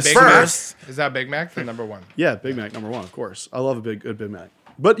Bring that a this Big first. Mac? Is that Big Mac the number 1? Yeah, Big Mac #1, of course. I love a good Big Mac.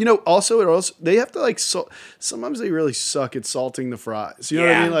 But also they have to like sometimes they really suck at salting the fries. You know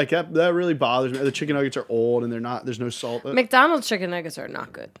what I Yeah. mean? Like that really bothers me. The chicken nuggets are old and there's no salt. McDonald's chicken nuggets are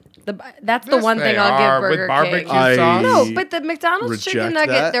not good. That's the Yes, one they thing I'll are, give with Burger barbecue King. sauce. No, but the McDonald's chicken reject nugget,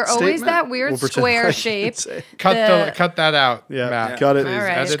 that they're always statement. that weird We'll pretend square I didn't shape. say it. Cut that out, Yeah, Matt. cut it. All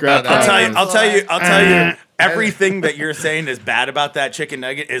right. Edit Scrap that that. out. I'll tell you. Everything that you're saying is bad about that chicken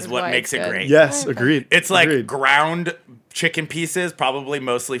nugget is what why makes it's it good. great. Yes, agreed. It's like Agreed. ground chicken pieces, probably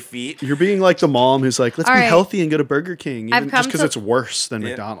mostly feet. You're being like the mom who's like, let's All be right. healthy and go to Burger King, I've even come just because to- it's worse than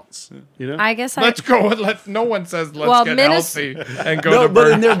McDonald's. You know? I guess Let's go. No one says let's Well, get Minnes- healthy and go No, to but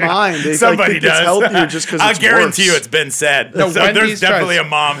Burger in their King. mind, they Somebody think does. it's healthier just because I'll it's guarantee you worse. it's been said. No, So Wendy's there's definitely tries- a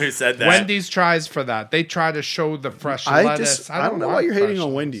mom who said that. Wendy's tries for that. They try to show the fresh I lettuce. don't know why want you're hating fresh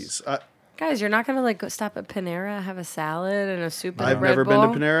on lettuce. Wendy's. Guys, you're not gonna like go stop at Panera, have a salad and a soup and a I've Red never Bull?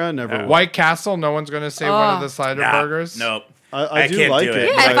 been to Panera. Never. White Castle, no one's going to say one of the slider Nah, burgers. Nope. I do can't like do it.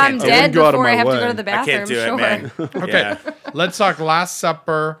 it. Yeah, I if I'm can't do dead wouldn't go out of before I my have to way. go to the I bathroom, can't do it, sure. man. Okay, Yeah. let's talk Last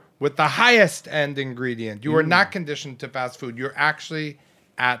Supper with the highest end ingredient. You are not conditioned to fast food. You're actually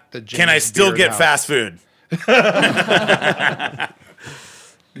at the James Can I still Beard get house. fast food?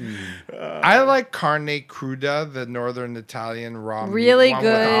 I like carne cruda, the northern Italian raw meat Really one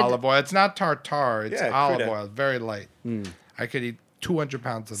good. with olive oil. It's not tartare. It's Yeah, olive cruda. oil. Very light. I could eat 200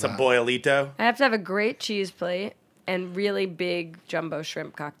 pounds of Some that. boilito. I have to have a great cheese plate and really big jumbo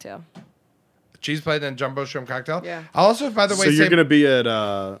shrimp cocktail. Cheese plate and jumbo shrimp cocktail. Yeah. I'll also, by the way, So you're say gonna be at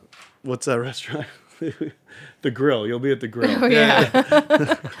what's that restaurant? The Grill. You'll be at the Grill. Oh yeah.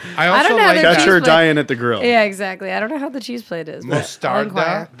 I also don't know like their Catch cheese her plate. dying at the Grill. Yeah, exactly. I don't know how the cheese plate is. but I'll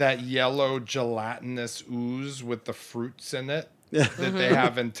inquire. mostarda, that yellow gelatinous ooze with the fruits in it that they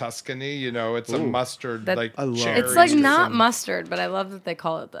have in Tuscany. You know, it's a mustard That- like I love cherries It's like or not something. mustard, but I love that they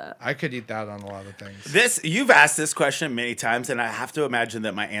call it that. I could eat that on a lot of things. You've asked this question many times, and I have to imagine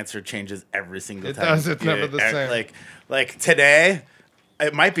that my answer changes every single It time. does, it's never the same. Like today,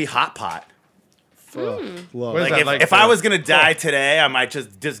 it might be hot pot. Love. What is Like that, if I was gonna die today, I might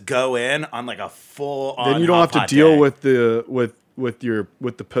just go in on like a full on. Then you don't have to deal with the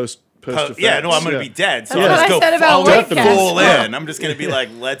post effects. Yeah, no, I'm gonna be dead. So That's I'll what just I said go about full, White full Castle. in. I'm just gonna be like,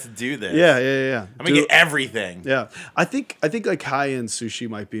 let's do this. Yeah. I'm gonna get everything. Yeah, I think like high end sushi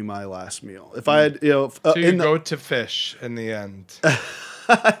might be my last meal. If I had, So you in go to fish in the end.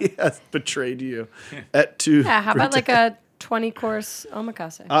 yes, betrayed you at 2. Yeah, how about like a 20-course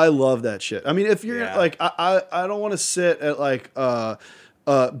omakase? I love that shit. I mean, if you're Yeah. like, I don't want to sit at like,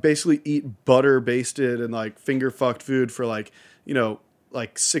 basically eat butter basted and like finger fucked food for like,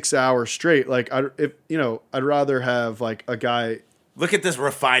 like 6 hours straight. Like I'd rather have like a guy. Look at this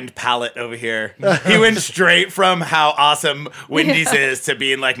refined palate over here. He went straight from how awesome Wendy's is to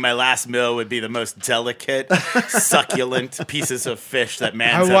being like my last meal would be the most delicate, succulent pieces of fish that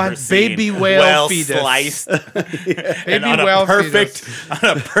man's I ever want seen. baby whale well fetus. sliced, and Baby on whale a perfect fetus.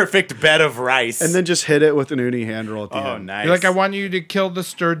 on a perfect bed of rice. And then just hit it with an uni hand roll at the oh, end. nice. You're like, I want you to kill the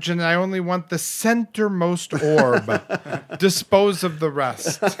sturgeon. I only want the centermost orb. Dispose of the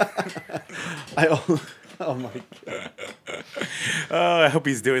rest. Oh my god. Oh, I hope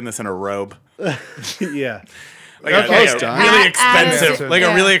he's doing this in a robe. Yeah. Like Okay. a Done. really Adam- expensive, like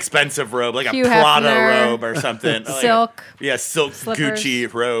yeah. a really expensive robe, like Hugh a Prada Hefner. robe or something. Like Silk. silk Slippers.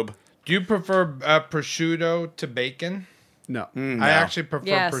 Gucci robe. Do you prefer prosciutto to bacon? No. I actually prefer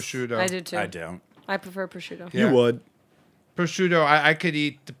Yes, prosciutto. I do too. I don't. I prefer prosciutto. Yeah. You would. Prosciutto, I could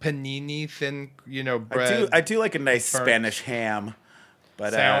eat the panini, thin, bread. I do like a nice burnt Spanish ham.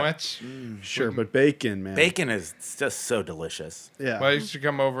 But, sandwich. Sure, but bacon, man. Bacon is just so delicious. Yeah. Well, you should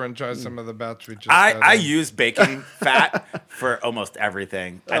come over and try some of the batch we just I use bacon fat for almost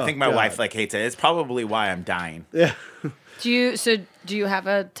everything. I Oh, think my God. wife hates it. It's probably why I'm dying. Yeah. Do you have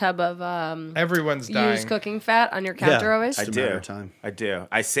a tub of Everyone's dying. used cooking fat on your counter always? I Just a matter of do. time. I do.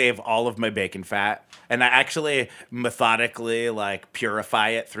 I save all of my bacon fat, and I actually methodically purify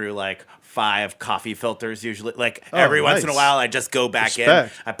it through 5 coffee filters usually. Every once in a nice. while, I just go back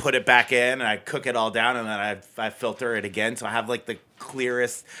Respect. in, I put it back in, and I cook it all down, and then I filter it again. So I have the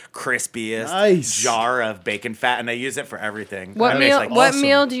clearest, crispiest Nice. jar of bacon fat, and I use it for everything. What It meal? makes, What awesome.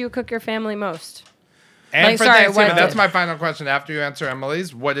 meal do you cook your family most? And for sorry, Thanksgiving, what- that's my final question. After you answer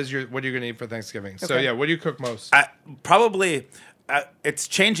Emily's, what are you going to eat for Thanksgiving? So Okay. yeah, what do you cook most? Probably. It's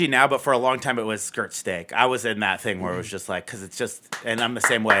changing now, but for a long time it was skirt steak. I was in that thing where it was just because it's just, and I'm the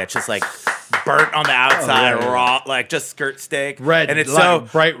same way. It's just burnt on the outside, raw, just skirt steak. Red, and it's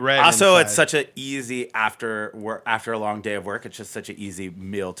bright red. Also, it's inside. such an easy after a long day of work. It's just such an easy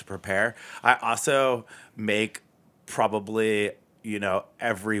meal to prepare. I also make probably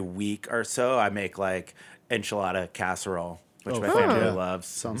every week or so. I make enchilada casserole, which my family loves.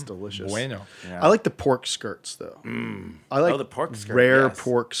 Sounds delicious. Bueno. I like the pork skirts though. I like the pork skirt, rare yes.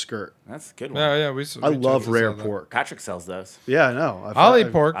 pork skirt. That's a good one. Yeah, I love rare pork. pork. Patrick sells those. Yeah, I know. I'll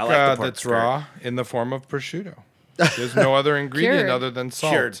eat pork, I like the pork that's skirt. raw in the form of prosciutto. There's no other ingredient Cured. other than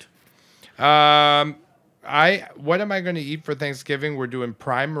salt. Cured. What am I going to eat for Thanksgiving? We're doing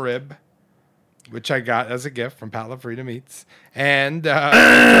prime rib, which I got as a gift from Pat LaFrida Meats, and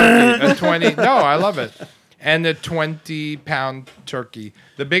a 20. No, I love it. And a 20-pound turkey.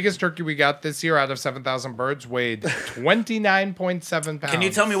 The biggest turkey we got this year out of 7,000 birds weighed 29.7 pounds. Can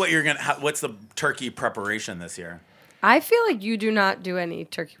you tell me what's the turkey preparation this year? I feel like you do not do any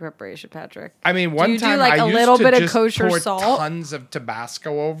turkey preparation, Patrick. I mean, one you do, time like, I a used little to bit of just kosher pour salt? tons of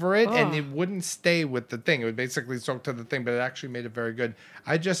Tabasco over it, and Oh. it wouldn't stay with the thing. It would basically soak to the thing, but it actually made it very good.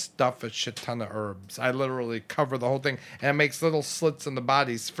 I just stuff a shit ton of herbs. I literally cover the whole thing, and it makes little slits in the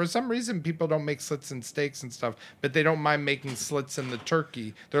bodies. For some reason, people don't make slits in steaks and stuff, but they don't mind making slits in the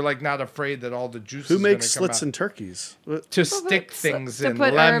turkey. They're not afraid that all the juice Who is makes gonna come slits out. in turkeys? To stick things to in, put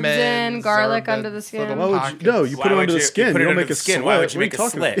herbs lemons, in, garlic or under the skin. little Why would pockets. you? No, you Why put it would under the skin. put it You don't under make the a skin. slit. Why would you What are make a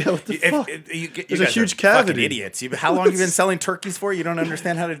talking slit? about? Yeah, what the fuck? You There's a guys huge are cavity. fucking idiots. How long have you been selling turkeys for? You don't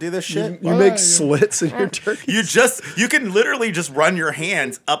understand how to do this shit? You make slits in your turkey. You can literally just run your hands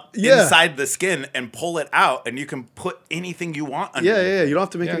up Yeah. inside the skin and pull it out, and you can put anything you want under Yeah. You don't have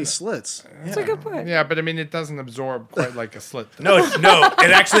to make Yeah, any no. slits. That's a good point. Yeah, but I mean, it doesn't absorb quite like a slit. No,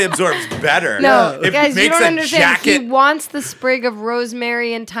 it actually absorbs better. No, It guys, you makes don't a understand. jacket- He wants the sprig of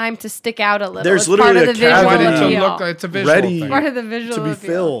rosemary and thyme to stick out a little. There's it's literally part of a the visual cavity to appeal. look like it's a visual Ready thing. Part of the visual to be appeal.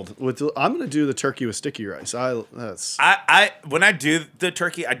 filled with. I'm going to do the turkey with sticky rice. I when I do the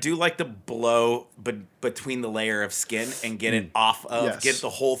turkey, I do like to blow between the layer of skin and get it off of Yes. get the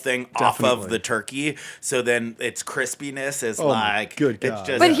whole thing off of Definitely. the turkey. So then its crispiness is Oh my good it's God.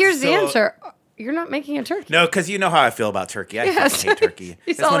 just But here's the so- answer. You're not making a turkey. No, because you know how I feel about turkey. I Yes. fucking hate turkey.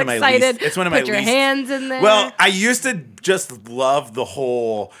 He's It's all one of my excited. least. It's one of my Put your least. hands in there. Well, I used to just love the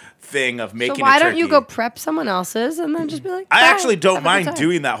whole thing of making. So why a don't you turkey. go prep someone else's and then just be like, I "Bye, actually don't have a good mind time."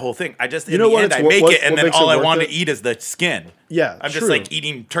 doing that whole thing. I just You in know the what end I it's- make what- it, and what then makes all it I worth want it? to eat is the skin. Yeah, I'm just true.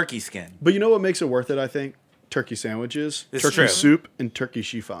 eating turkey skin. But you know what makes it worth it? I think turkey sandwiches, It's turkey true. soup, and turkey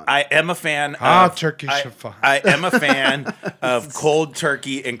chiffon. I am a fan. of, turkey chiffon. I am a fan of cold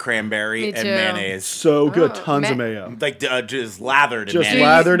turkey and cranberry Me and too. mayonnaise. so good, Oh, tons of ma- mayo. Like just lathered in Just mayonnaise.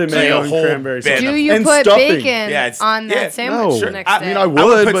 lathered in Like mayo a and whole cranberry bit sauce. Do of- you And put stuffing. bacon Yeah, it's- on yeah. that sandwich No, the next I day? mean I I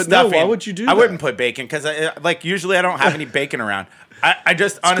would, put but no. stuffing. Why would you do that? I wouldn't put bacon because usually I don't have any bacon around. I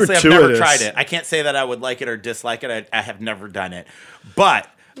just honestly I've never gratuitous. tried it. I can't say that I would like it or dislike it. I have never done it, but.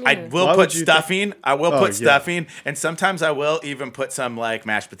 I will Why put would you stuffing. I will Oh, put yeah. stuffing, and sometimes I will even put some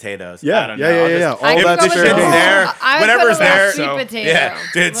mashed potatoes. Yeah, I don't yeah, know. yeah, I'll yeah, just- yeah. All I if that go the with shit shit's the- on. there, I would whatever's put a little there. sweet So- potato. Yeah,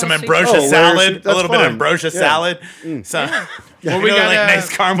 did some Little sweet ambrosia potato. Oh, salad, layer a soup, that's little bit of fine. ambrosia Yeah. salad, some Well, you we know, got like nice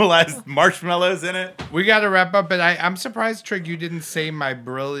caramelized marshmallows in it. We got to wrap up, but I'm surprised, Trigg, you didn't say my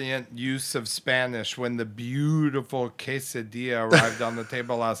brilliant use of Spanish when the beautiful quesadilla arrived on the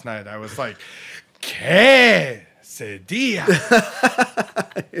table last night. I was like, quesadilla.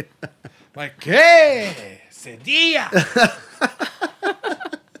 Like, quesadilla.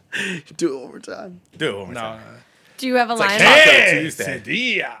 Do it one more time. Do it one more No. time. Do you have a line? Taco Tuesday.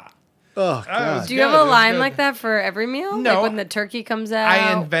 Quesadilla. Oh, God. Do you have a line like that for every meal? No. Like when the turkey comes out?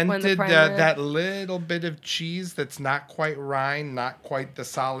 I when the invented prime rib? that little bit of cheese that's not quite rind, not quite the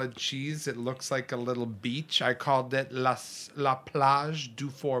solid cheese. It looks like a little beach. I called it la plage du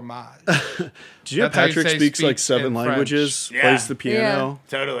fromage. Do you know That's how you Patrick say speaks speak like 7 in languages, French. plays the Yeah. piano?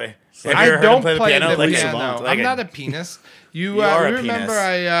 Totally. I don't play the piano. Like I'm not a penis. You are a remember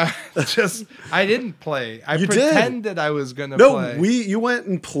penis. I didn't play. I You did. pretended I was going to No, play. you went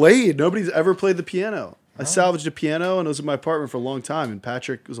and played. Nobody's ever played the piano. I salvaged a piano and it was in my apartment for a long time, and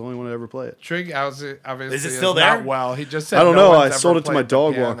Patrick was the only one to ever play it. Trigg obviously Is it still not there? well. He just said I don't no know. one's I ever sold it to my played the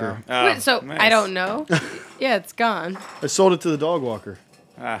dog piano. walker. Wait, so I don't know. Yeah, it's gone. I sold it to the dog walker.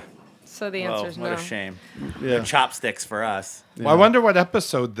 So the answer is no. What a shame. Yeah. The chopsticks for us. Well, I wonder what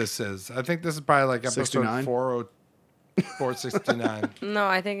episode this is. I think this is probably like episode 69? 469. No,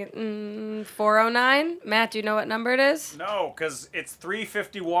 I think 409. Matt, do you know what number it is? No, because it's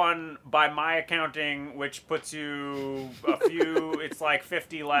 351 by my accounting, which puts you a few. It's like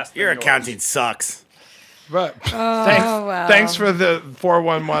 50 less. Than Your yours. accounting sucks. But wow. thanks for the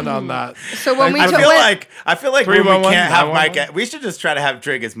 411 on that. So when we I took feel like when we 311, can't have Mike, 911. we should just try to have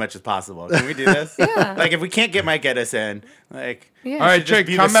Trigg as much as possible. Can we do this? Yeah. Like if we can't get Mike Geddes in, like Yeah. All right, should just Trigg,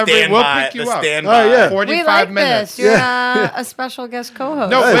 be come the every. We'll standby- pick you the up. standby. Oh, yeah. 45 we like minutes. this. You're a special guest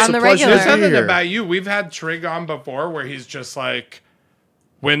co-host No, it's on a the pleasure to regular. There's something here. about you. We've had Trigg on before where he's just like,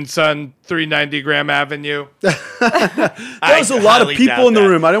 Winsun, 390 Graham Avenue. There was a lot of people in the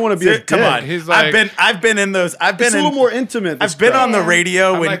room. I didn't want to be a Come dick. on, He's like- I've been in those. I've been It's a in, little more intimate. this I've been crowd. on the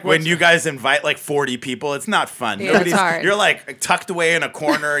radio I'm when, like, when what's- you guys invite like 40 people. It's not fun. Yeah, it's hard. You're like tucked away in a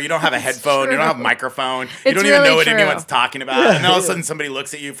corner. You don't have a headphone. You don't have a microphone. You It's don't even know really what true. anyone's talking about. And all of a sudden somebody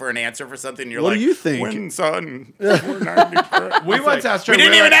looks at you for an answer for something. And you're What like, do you think? Winsun, 490. We once asked We Trigg,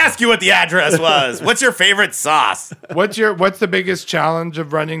 didn't we're even like, ask you what the address was. What's your favorite sauce? What's the biggest challenge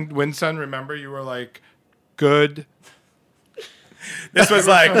of running Winsun? Remember, you were like, good. This was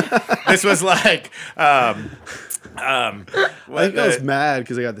like I think I was mad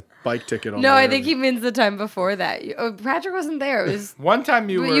because I got the bike ticket on. No, I there. think he means the time before that. Patrick wasn't there. It was One time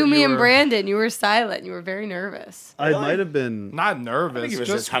you were me, and were Brandon. You were silent. You were very nervous. I might have been. not I nervous, think he was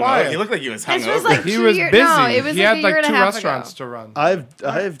just just hungover. quiet. He looked like he was This hungover. was like He 2 was years. busy. No, it was he like had a year like and 2 a half restaurants ago. to run. I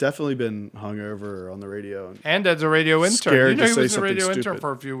have definitely been hungover on the radio. And as a radio intern. Scared You know to he say was a radio something intern stupid.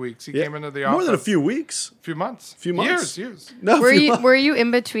 for a few weeks. He Yeah, came into the office. more than a few weeks. Few months. Few months. Years. No, Were few you months. were you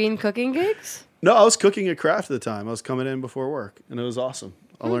in between cooking gigs? No, I was cooking at Kraft at the time. I was coming in before work, and it was awesome.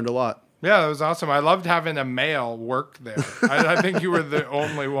 I learned a lot. Yeah, that was awesome. I loved having a male work there. I think you were the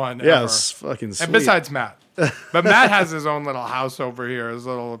only one Yeah, it ever. was fucking sweet. And besides Matt. But Matt has his own little house over here, his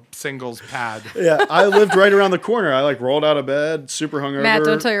little singles pad. Yeah, I lived right around the corner. I like rolled out of bed, super hungover. Matt,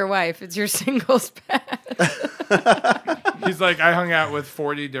 don't tell your wife. It's your singles pad. He's like, I hung out with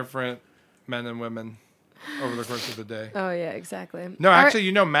 40 different men and women over the course of the day. Oh yeah, exactly. No, All right. actually,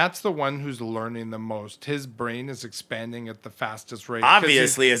 you know, Matt's the one who's learning the most. His brain is expanding at the fastest rate. 'Cause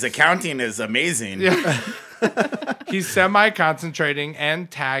Obviously, his accounting is amazing. he's semi-concentrating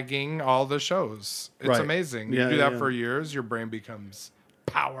and tagging all the shows. It's Right. amazing. You Yeah, do that yeah. for years, your brain becomes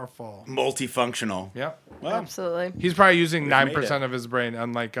powerful. Multifunctional. Yep. Absolutely. He's probably using made 9% of his brain,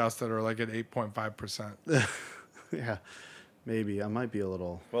 unlike us that are like at 8.5%. Yeah, maybe I might be a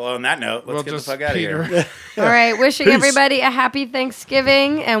little. Well, on that note, let's We'll get the just fuck out of here. Peter. All right, wishing Peace. everybody a happy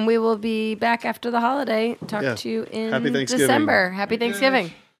Thanksgiving, and we will be back after the holiday. Talk Yeah. to you in Happy Thanksgiving. December. Happy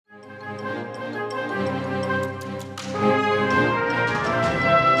Thanksgiving.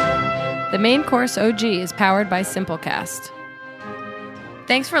 The Main Course OG is powered by Simplecast.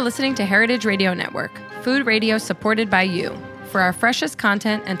 Thanks for listening to Heritage Radio Network, food radio supported by you. For our freshest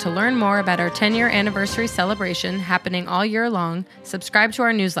content and to learn more about our 10-year anniversary celebration happening all year long, subscribe to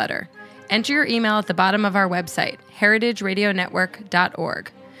our newsletter. Enter your email at the bottom of our website,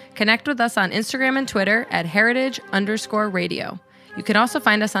 heritageradionetwork.org. Connect with us on Instagram and Twitter at heritage_radio. You can also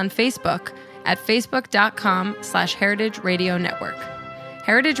find us on Facebook at facebook.com/Heritage Radio Network.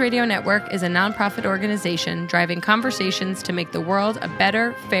 Heritage Radio Network is a nonprofit organization driving conversations to make the world a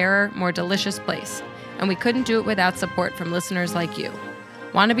better, fairer, more delicious place. And we couldn't do it without support from listeners like you.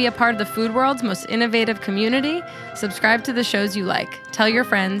 Want to be a part of the food world's most innovative community? Subscribe to the shows you like, tell your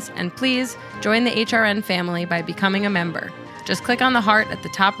friends, and please join the HRN family by becoming a member. Just click on the heart at the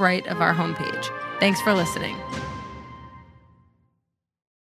top right of our homepage. Thanks for listening.